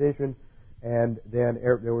God's provision. And then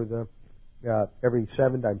there were the every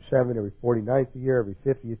 7 times 7, every 49th year, every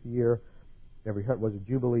 50th year, every was a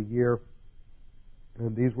Jubilee year.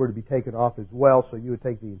 And these were to be taken off as well, so you would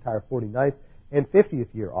take the entire 49th and 50th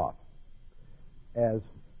year off as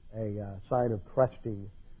a sign of trusting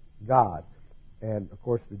God. And, of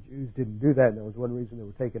course, the Jews didn't do that, and that was one reason they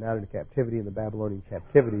were taken out into captivity in the Babylonian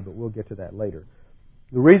captivity, but we'll get to that later.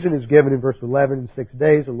 The reason is given in verse 11. In 6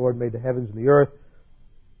 days the Lord made the heavens and the earth,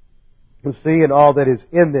 the sea and all that is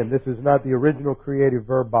in them. This is not the original creative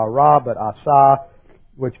verb bara, but asa,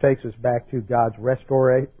 which takes us back to God's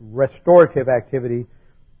restorative activity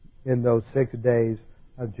in those 6 days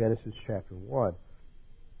of Genesis chapter 1.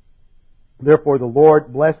 Therefore the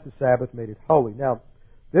Lord blessed the Sabbath, made it holy. Now,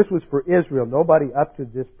 this was for Israel. Nobody up to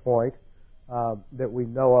this point that we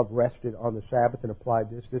know of rested on the Sabbath and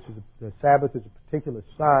applied this. The Sabbath is a particular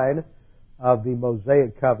sign of the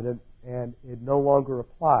Mosaic covenant, and it no longer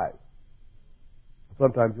applies.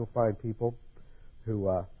 Sometimes you'll find people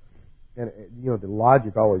who, the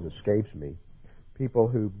logic always escapes me. People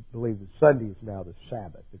who believe that Sunday is now the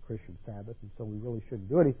Sabbath, the Christian Sabbath, and so we really shouldn't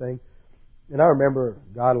do anything. And I remember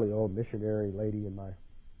a godly old missionary lady in my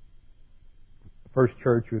first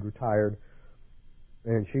church who had retired,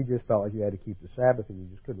 and she just felt like you had to keep the Sabbath and you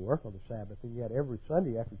just couldn't work on the Sabbath. And yet every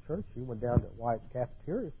Sunday after church she went down to Wyatt's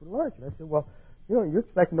cafeteria for lunch. And I said, well, you're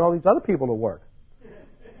expecting all these other people to work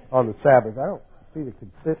on the Sabbath. I don't see the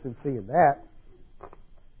consistency in that.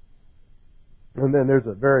 And then there's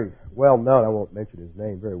a very well-known, I won't mention his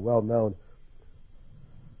name, very well-known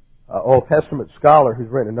Old Testament scholar who's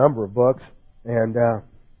written a number of books, and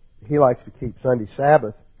he likes to keep Sunday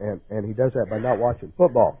Sabbath, and he does that by not watching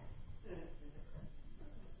football.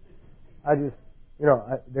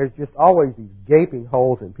 There's just always these gaping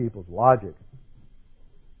holes in people's logic.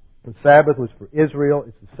 The Sabbath was for Israel.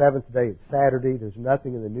 It's the seventh day. It's Saturday. There's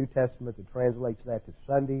nothing in the New Testament that translates that to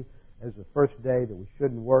Sunday as the first day, that we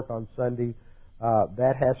shouldn't work on Sunday.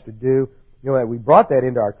 That has to do, we brought that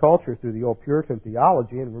into our culture through the old Puritan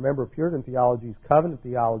theology. And remember, Puritan theology is covenant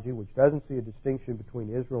theology, which doesn't see a distinction between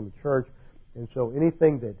Israel and the church. And so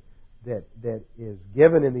anything that is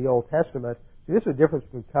given in the Old Testament, see, this is a difference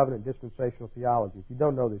between covenant and dispensational theology. If you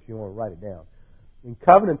don't know this, you want to write it down. In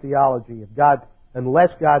covenant theology,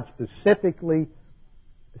 unless God specifically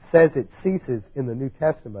says it ceases in the New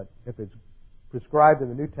Testament, if it's prescribed in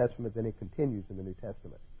the New Testament, then it continues in the New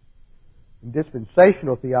Testament. In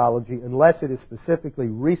dispensational theology, unless it is specifically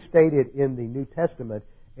restated in the New Testament,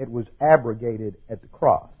 it was abrogated at the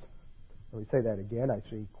cross. Let me say that again. I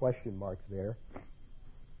see question marks there.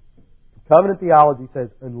 Covenant theology says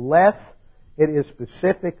unless it is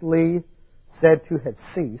specifically said to have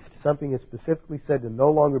ceased, something is specifically said to no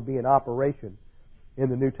longer be in operation in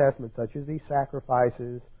the New Testament, such as these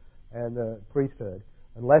sacrifices and the priesthood,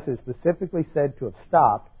 unless it is specifically said to have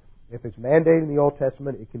stopped, if it's mandated in the Old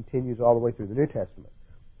Testament, it continues all the way through the New Testament.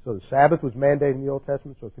 So the Sabbath was mandated in the Old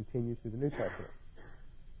Testament, so it continues through the New Testament.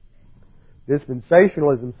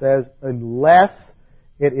 Dispensationalism says unless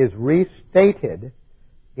it is restated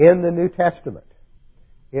in the New Testament,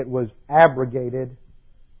 it was abrogated.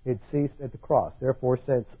 It ceased at the cross. Therefore,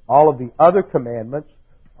 since all of the other commandments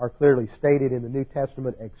are clearly stated in the New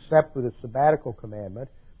Testament except for the sabbatical commandment,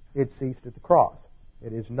 it ceased at the cross.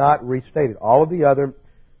 It is not restated. All of the other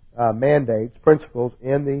mandates, principles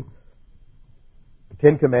in the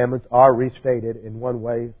Ten Commandments are restated in one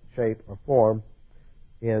way, shape, or form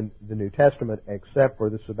in the New Testament except for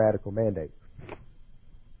the sabbatical mandate.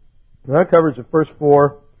 Now that covers the first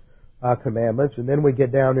four commandments, and then we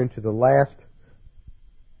get down into the last,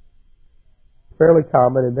 fairly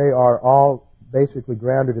common, and they are all basically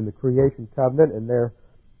grounded in the creation covenant, and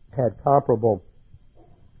they had comparable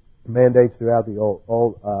mandates throughout the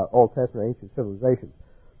Old Testament, ancient civilizations.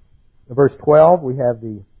 In verse 12, we have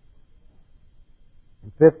the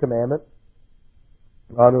fifth commandment: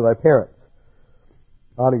 honor thy parents.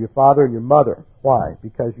 Honor your father and your mother. Why?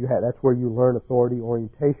 Because that's where you learn authority.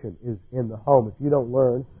 Orientation is in the home. If you don't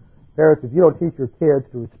learn, parents, if you don't teach your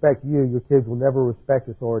kids to respect you, your kids will never respect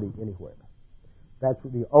authority anywhere. That's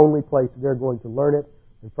the only place they're going to learn it.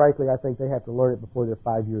 And frankly, I think they have to learn it before they're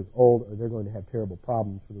 5 years old, or they're going to have terrible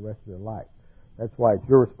problems for the rest of their life. That's why it's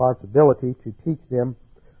your responsibility to teach them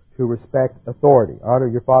to respect authority. Honor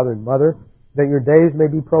your father and mother, that your days may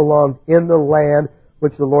be prolonged in the land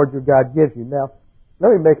which the Lord your God gives you. Now,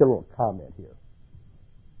 let me make a little comment here.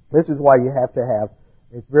 This is why you have to have,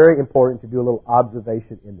 it's very important to do a little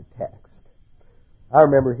observation in the text. I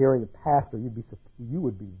remember hearing a pastor, you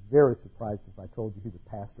would be very surprised if I told you who the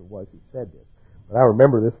pastor was who said this. But I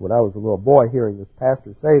remember this when I was a little boy, hearing this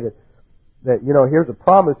pastor say that here's a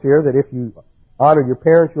promise here that if you honor your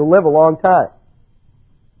parents, you'll live a long time.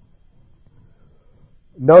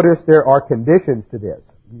 Notice there are conditions to this.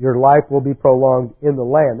 Your life will be prolonged in the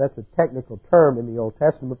land. That's a technical term in the Old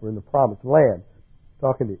Testament for in the promised land. It's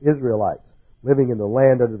talking to Israelites living in the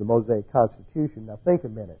land under the Mosaic Constitution. Now think a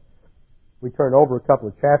minute. We turn over a couple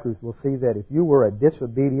of chapters, we'll see that if you were a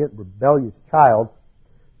disobedient, rebellious child,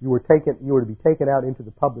 you were to be taken out into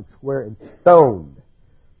the public square and stoned.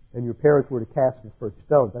 And your parents were to cast the first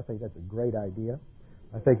stones. I think that's a great idea.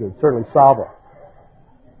 I think it would certainly solve a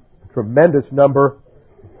tremendous number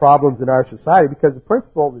of problems in our society, because the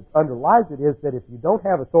principle that underlies it is that if you don't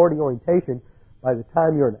have authority orientation, by the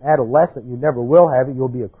time you're an adolescent, you never will have it. You'll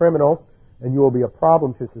be a criminal, and you will be a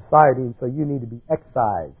problem to society, and so you need to be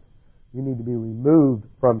excised. You need to be removed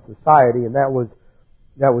from society, and that was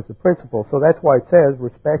the principle. So that's why it says,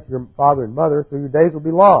 respect your father and mother, so your days will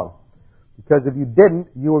be long. Because if you didn't,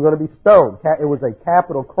 you were going to be stoned. It was a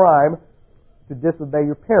capital crime to disobey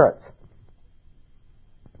your parents.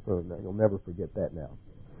 So you'll never forget that now.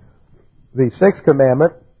 The sixth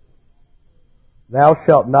commandment, thou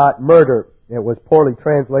shalt not murder. It was poorly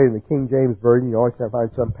translated in the King James Version. You always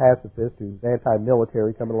find some pacifist who's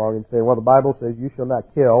anti-military coming along and saying, well, the Bible says you shall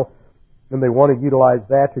not kill. And they want to utilize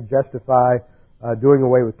that to justify doing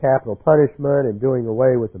away with capital punishment and doing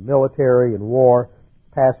away with the military and war,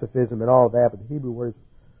 pacifism and all of that. But the Hebrew word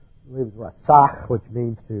is rasach, which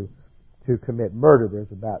means to commit murder.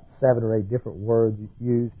 There's about 7 or 8 different words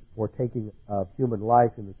used for taking of human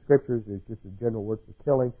life in the Scriptures. There's just a general word for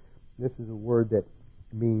killing. This is a word that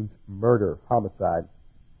means murder, homicide.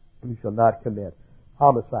 You shall not commit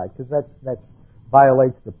homicide, because that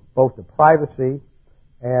violates both the privacy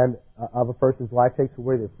and of a person's life, takes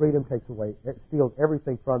away their freedom, steals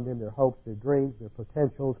everything from them, their hopes, their dreams, their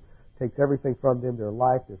potentials, takes everything from them, their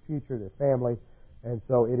life, their future, their family. And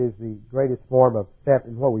so it is the greatest form of theft.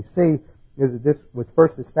 And what we see is that this was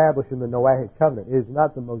first established in the Noahic covenant. It is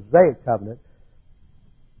not the Mosaic covenant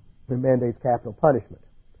that mandates capital punishment.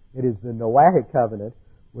 It is the Noahic covenant,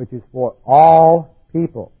 which is for all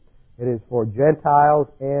people. It is for Gentiles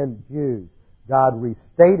and Jews. God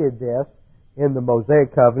restated this in the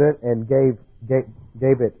Mosaic covenant and gave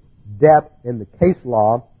it depth in the case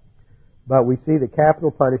law, but we see that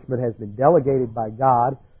capital punishment has been delegated by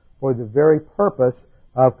God for the very purpose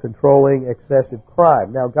of controlling excessive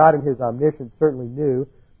crime. Now, God in His omniscience certainly knew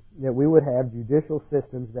that we would have judicial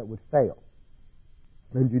systems that would fail,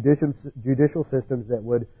 and judicial systems that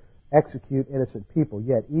would execute innocent people.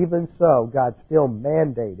 Yet, even so, God still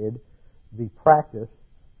mandated the practice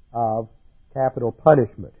of capital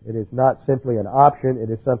punishment. It is not simply an option.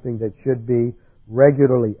 It is something that should be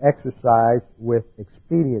regularly exercised with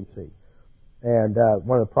expediency. And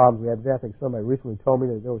one of the problems we had today, I think somebody recently told me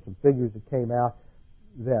that there were some figures that came out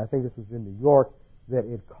that, I think this was in New York, that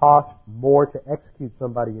it costs more to execute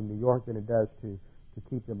somebody in New York than it does to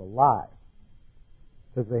keep them alive.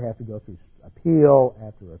 Because they have to go through appeal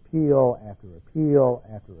after appeal after appeal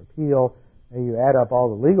after appeal, and you add up all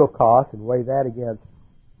the legal costs and weigh that against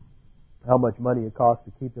how much money it costs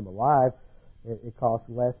to keep them alive, It costs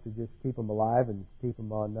less to just keep them alive and keep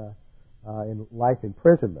them on in life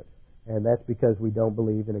imprisonment. And that's because we don't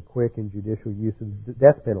believe in a quick and judicial use of the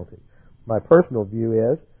death penalty. My personal view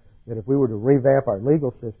is that if we were to revamp our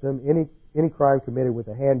legal system, any crime committed with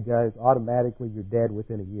a handgun is automatically you're dead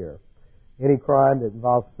within a year. Any crime that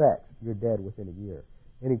involves sex, you're dead within a year.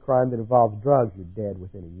 Any crime that involves drugs, you're dead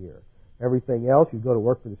within a year. Everything else, you go to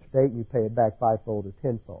work for the state and you pay it back fivefold or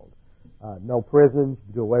tenfold. No prisons,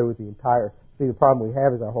 you do away with the entire... See, the problem we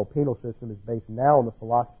have is our whole penal system is based now on the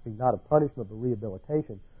philosophy not of punishment but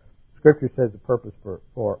rehabilitation. Scripture says the purpose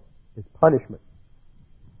for is punishment,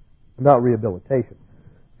 not rehabilitation.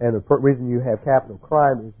 And the reason you have capital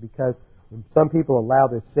crime is because when some people allow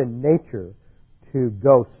their sin nature to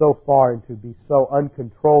go so far and to be so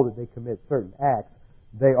uncontrolled that they commit certain acts,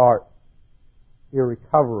 they are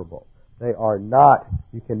irrecoverable. They are not,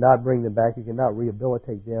 you cannot bring them back, you cannot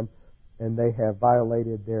rehabilitate them, and they have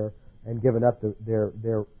violated their, and given up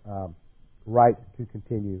their right to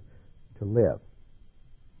continue to live.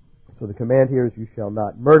 So the command here is you shall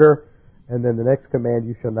not murder, and then the next command,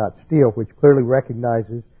 you shall not steal, which clearly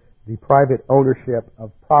recognizes the private ownership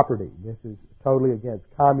of property. This is totally against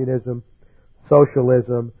communism,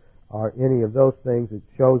 socialism, or any of those things. It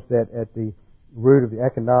shows that at the root of the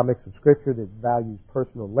economics of Scripture that values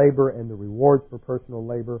personal labor and the rewards for personal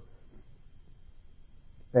labor.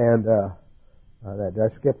 And did I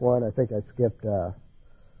skip one? I think I skipped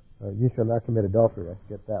you shall not commit adultery. I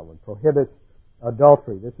skipped that one. Prohibits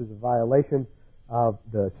adultery. This is a violation of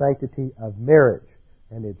the sanctity of marriage,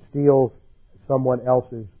 and it steals someone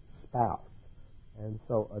else's spouse. And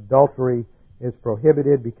so adultery is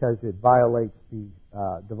prohibited because it violates the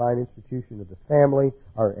divine institution of the family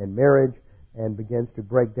and marriage, and begins to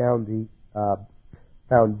break down the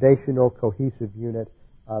foundational cohesive unit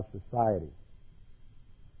of society.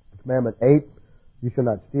 Commandment 8, you shall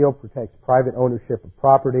not steal, protects private ownership of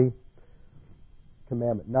property.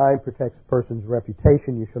 Commandment 9 protects a person's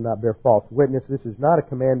reputation. You shall not bear false witness. This is not a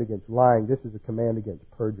command against lying. This is a command against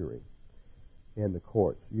perjury in the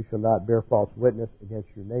courts. You shall not bear false witness against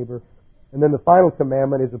your neighbor. And then the final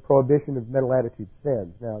commandment is a prohibition of mental attitude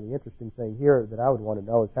sins. Now, the interesting thing here that I would want to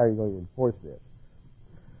know is how you're going to enforce this.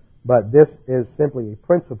 But this is simply a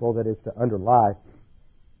principle that is to underlie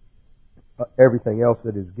everything else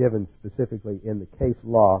that is given specifically in the case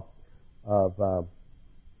law of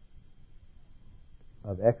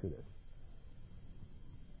Exodus.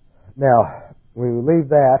 Now, when we leave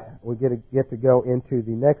that, we get to go into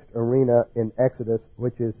the next arena in Exodus,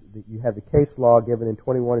 which is you have the case law given in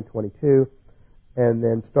 21 and 22, and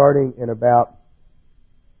then starting in about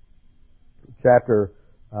chapter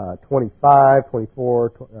 25,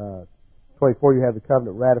 24, 24 you have the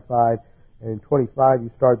covenant ratified, and in 25 you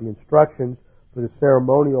start the instructions for the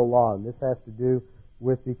ceremonial law, and this has to do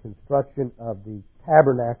with the construction of the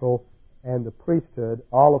tabernacle and the priesthood,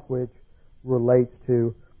 all of which relates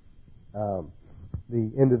to the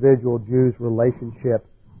individual Jew's relationship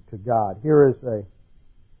to God. Here is a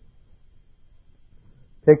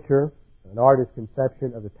picture, an artist's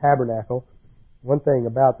conception of the tabernacle. One thing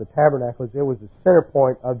about the tabernacle is it was the center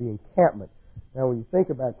point of the encampment. Now, when you think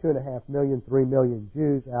about 2.5 million, 3 million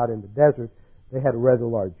Jews out in the desert, they had a rather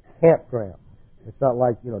large campground. It's not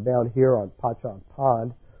like, down here on Patchogue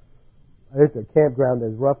Pond. It's a campground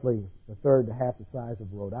that's roughly a third to half the size of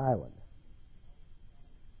Rhode Island.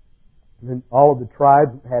 And then all of the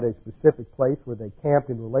tribes had a specific place where they camped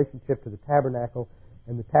in relationship to the tabernacle,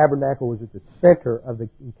 and the tabernacle was at the center of the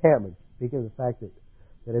encampment, speaking of the fact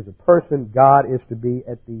that as a person, God is to be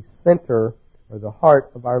at the center or the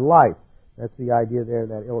heart of our life. That's the idea there in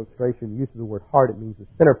that illustration. The use of the word heart, it means the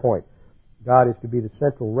center point. God is to be the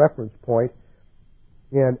central reference point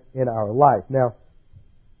in our life. Now,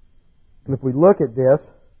 if we look at this,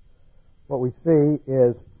 what we see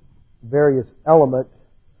is various elements.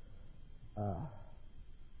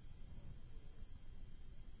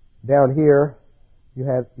 Down here, you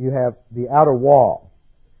have the outer wall.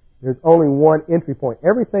 There's only one entry point.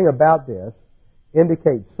 Everything about this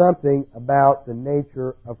indicates something about the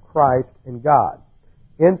nature of Christ and God.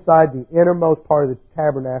 Inside the innermost part of the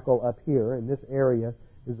tabernacle up here, in this area,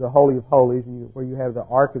 is the Holy of Holies, where you have the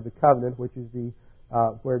Ark of the Covenant, which is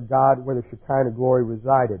where the Shekinah glory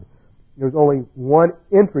resided. There's only one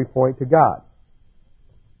entry point to God.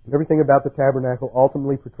 Everything about the tabernacle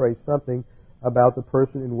ultimately portrays something about the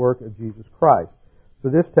person and work of Jesus Christ. So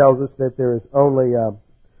this tells us that there is only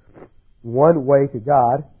one way to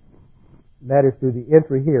God, and that is through the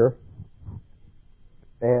entry here.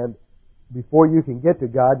 And before you can get to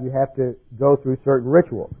God, you have to go through certain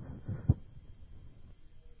rituals.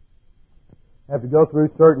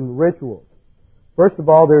 First of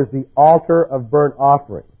all, there's the altar of burnt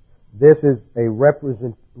offering. This is a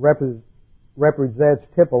represents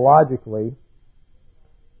typologically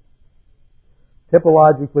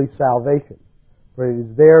salvation. For it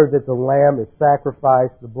is there that the lamb is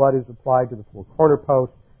sacrificed, the blood is applied to the four corner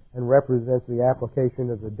posts, and represents the application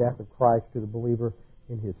of the death of Christ to the believer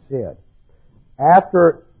in his sin.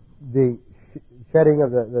 After the shedding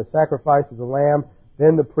of the sacrifice of the lamb,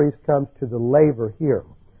 then the priest comes to the laver here.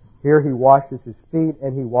 Here he washes his feet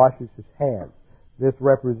and he washes his hands. This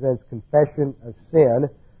represents confession of sin,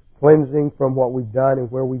 cleansing from what we've done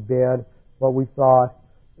and where we've been, what we thought.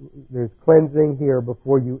 There's cleansing here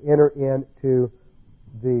before you enter into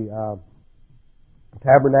the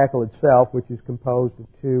tabernacle itself, which is composed of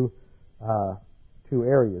two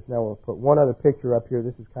areas. Now we'll put one other picture up here.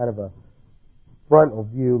 This is kind of a frontal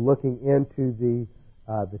view looking into the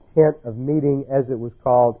tent of meeting, as it was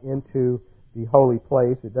called, into the holy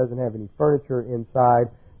place. It doesn't have any furniture inside.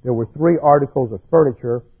 There were 3 articles of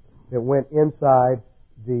furniture that went inside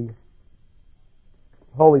the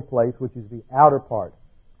holy place, which is the outer part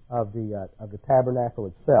of the tabernacle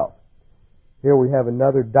itself. Here we have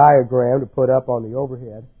another diagram to put up on the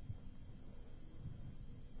overhead.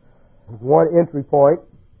 There's one entry point.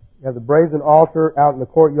 You have the brazen altar out in the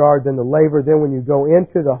courtyard, then the laver. Then when you go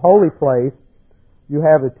into the holy place, you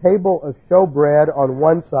have a table of showbread on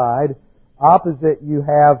one side. Opposite, you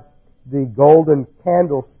have the golden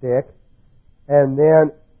candlestick. And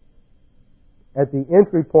then at the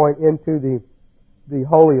entry point into the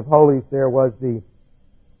Holy of Holies, there was the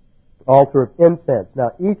altar of incense.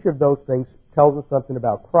 Now, each of those things tells us something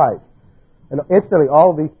about Christ. And instantly, all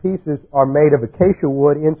of these pieces are made of acacia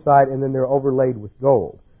wood inside, and then they're overlaid with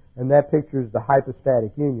gold. And that pictures the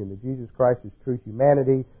hypostatic union, that Jesus Christ is true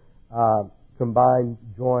humanity, combined,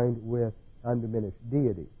 joined with undiminished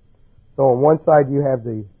deity. So on one side, you have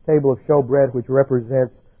the table of showbread, which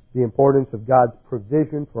represents the importance of God's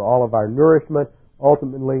provision for all of our nourishment,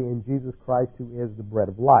 ultimately in Jesus Christ, who is the bread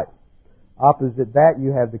of life. Opposite that,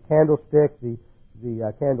 you have the candlestick, the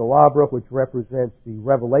candelabra, which represents the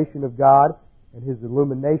revelation of God and His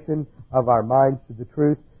illumination of our minds to the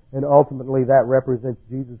truth. And ultimately, that represents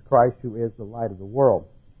Jesus Christ, who is the light of the world.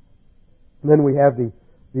 And then we have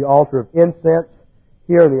the altar of incense.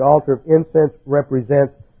 Here, the altar of incense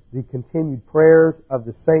represents the continued prayers of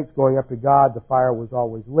the saints going up to God. The fire was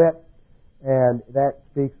always lit. And that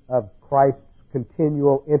speaks of Christ's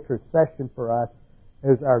continual intercession for us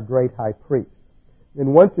as our great high priest.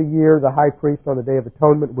 And once a year, the high priest on the Day of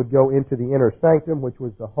Atonement would go into the inner sanctum, which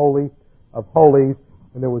was the Holy of Holies.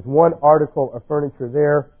 And there was one article of furniture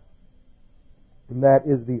there, and that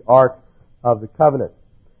is the Ark of the Covenant.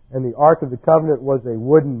 And the Ark of the Covenant was a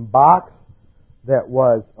wooden box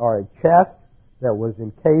or a chest that was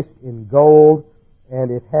encased in gold, and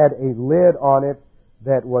it had a lid on it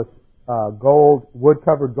that was gold,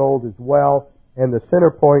 wood-covered gold as well, and the center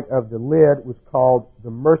point of the lid was called the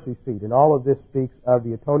mercy seat. And all of this speaks of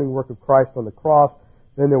the atoning work of Christ on the cross.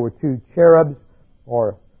 Then there were 2 cherubs,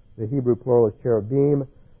 or the Hebrew plural is cherubim,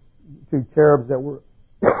 2 cherubs that were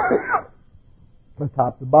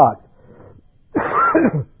atop the box.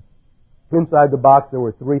 Inside the box there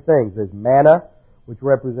were 3 things. There's manna, which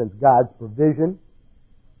represents God's provision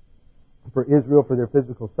for Israel for their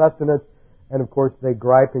physical sustenance. And of course they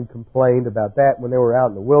griped and complained about that when they were out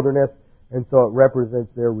in the wilderness. And so it represents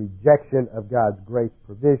their rejection of God's grace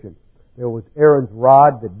provision. There was Aaron's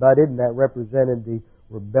rod that budded, and that represented the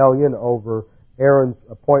rebellion over Aaron's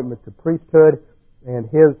appointment to priesthood. And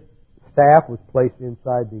his staff was placed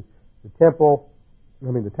inside the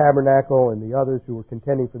tabernacle, and the others who were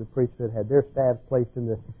contending for the priesthood had their staffs placed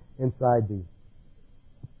inside the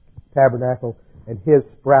tabernacle, and his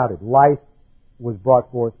sprouted. Life was brought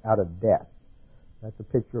forth out of death. That's a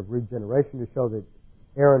picture of regeneration to show that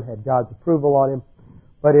Aaron had God's approval on him,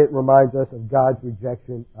 but it reminds us of God's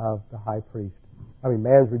rejection of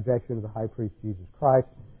man's rejection of the high priest, Jesus Christ.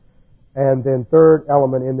 And then third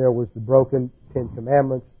element in there was the broken 10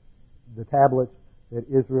 Commandments, the tablets that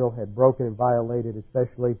Israel had broken and violated,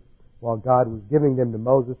 especially while God was giving them to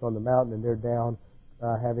Moses on the mountain, and they're down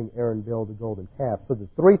having Aaron build a golden calf. So the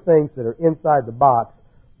 3 things that are inside the box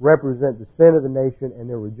represent the sin of the nation and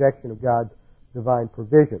their rejection of God's divine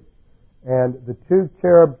provision. And the 2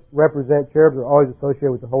 cherubs are always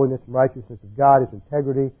associated with the holiness and righteousness of God, His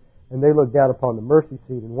integrity, and they look down upon the mercy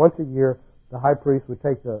seat. And once a year, the high priest would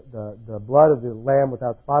take the blood of the lamb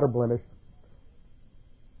without spot or blemish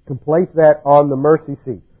and place that on the mercy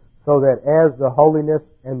seat, so that as the holiness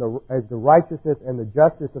and as the righteousness and the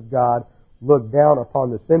justice of God look down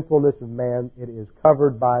upon the sinfulness of man, it is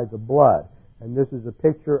covered by the blood. And this is a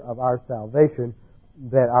picture of our salvation,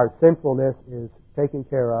 that our sinfulness is taken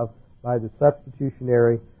care of by the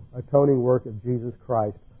substitutionary atoning work of Jesus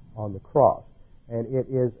Christ on the cross. And it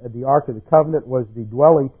is, the Ark of the Covenant was the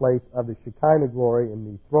dwelling place of the Shekinah glory in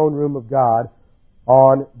the throne room of God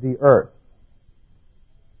on the earth.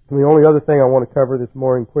 And the only other thing I want to cover this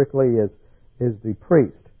morning quickly is the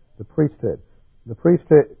priesthood. The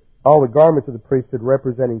priesthood, all the garments of the priesthood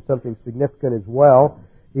representing something significant as well.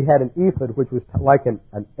 He had an ephod, which was like an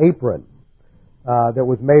apron that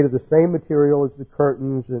was made of the same material as the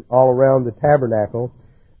curtains and all around the tabernacle.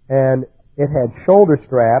 And it had shoulder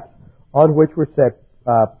straps on which were set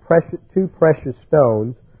two precious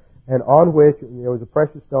stones, and on which there was a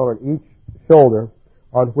precious stone on each shoulder,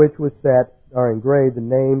 on which was set or engraved the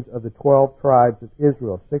names of the 12 tribes of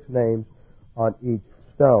Israel, 6 names on each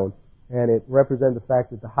stone. And it represented the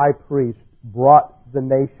fact that the high priest brought the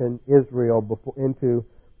nation Israel into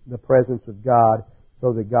the presence of God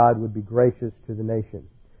so that God would be gracious to the nation.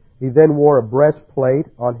 He then wore a breastplate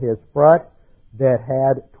on his front that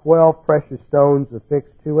had 12 precious stones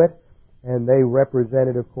affixed to it, and they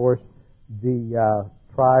represented, of course, the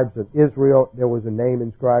tribes of Israel. There was a name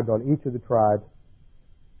inscribed on each of the tribes.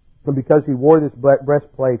 And because he wore this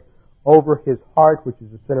breastplate over his heart, which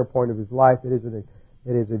is the center point of his life, it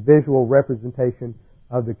is a visual representation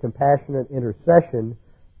of the compassionate intercession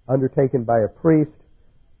undertaken by a priest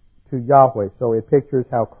to Yahweh. So it pictures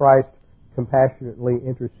how Christ compassionately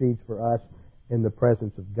intercedes for us in the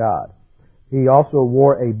presence of God. He also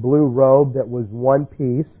wore a blue robe that was one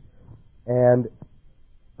piece, and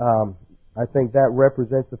I think that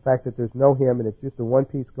represents the fact that there's no hem and it's just a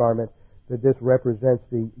one-piece garment, that this represents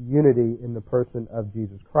the unity in the person of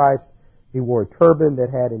Jesus Christ. He wore a turban that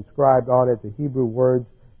had inscribed on it the Hebrew words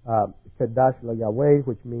Kadash LaYahweh,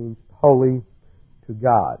 which means holy to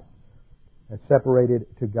God, separated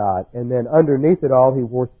to God. And then underneath it all, he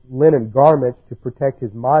wore linen garments to protect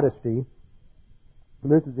his modesty.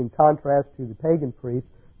 And this is in contrast to the pagan priests,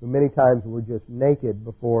 who many times were just naked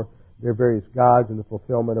before their various gods in the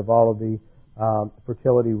fulfillment of all of the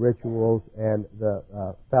fertility rituals and the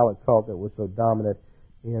phallic cult that was so dominant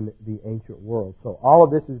in the ancient world. So all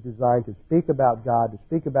of this is designed to speak about God, to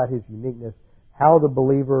speak about His uniqueness, how the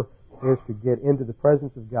believer is to get into the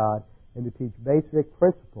presence of God, and to teach basic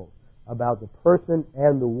principles about the person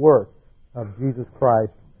and the work of Jesus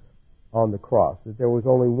Christ on the cross. That there was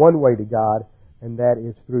only one way to God, and that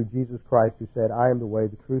is through Jesus Christ, who said, I am the way,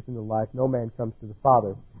 the truth, and the life. No man comes to the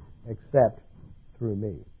Father except through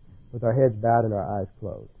me. With our heads bowed and our eyes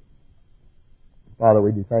closed. Father,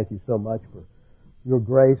 we do thank you so much for your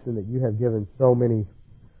grace, and that you have given so many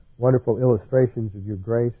wonderful illustrations of your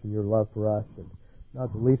grace and your love for us, and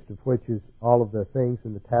not the least of which is all of the things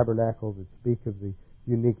in the tabernacle that speak of the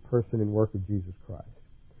unique person and work of Jesus Christ.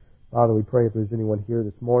 Father, we pray if there's anyone here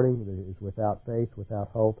this morning that is without faith,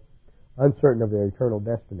 without hope, uncertain of their eternal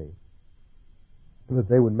destiny, that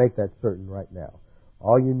they would make that certain right now.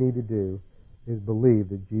 All you need to do is believe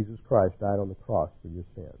that Jesus Christ died on the cross for your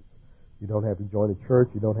sins. You don't have to join a church.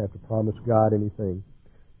 You don't have to promise God anything.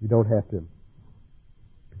 You don't have to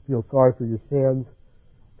feel sorry for your sins.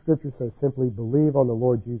 Scripture says simply believe on the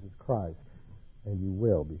Lord Jesus Christ and you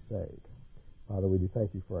will be saved. Father, we do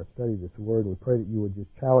thank you for our study of this word. We pray that you would just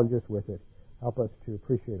challenge us with it. Help us to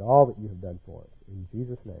appreciate all that you have done for us. In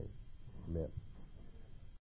Jesus' name, amen.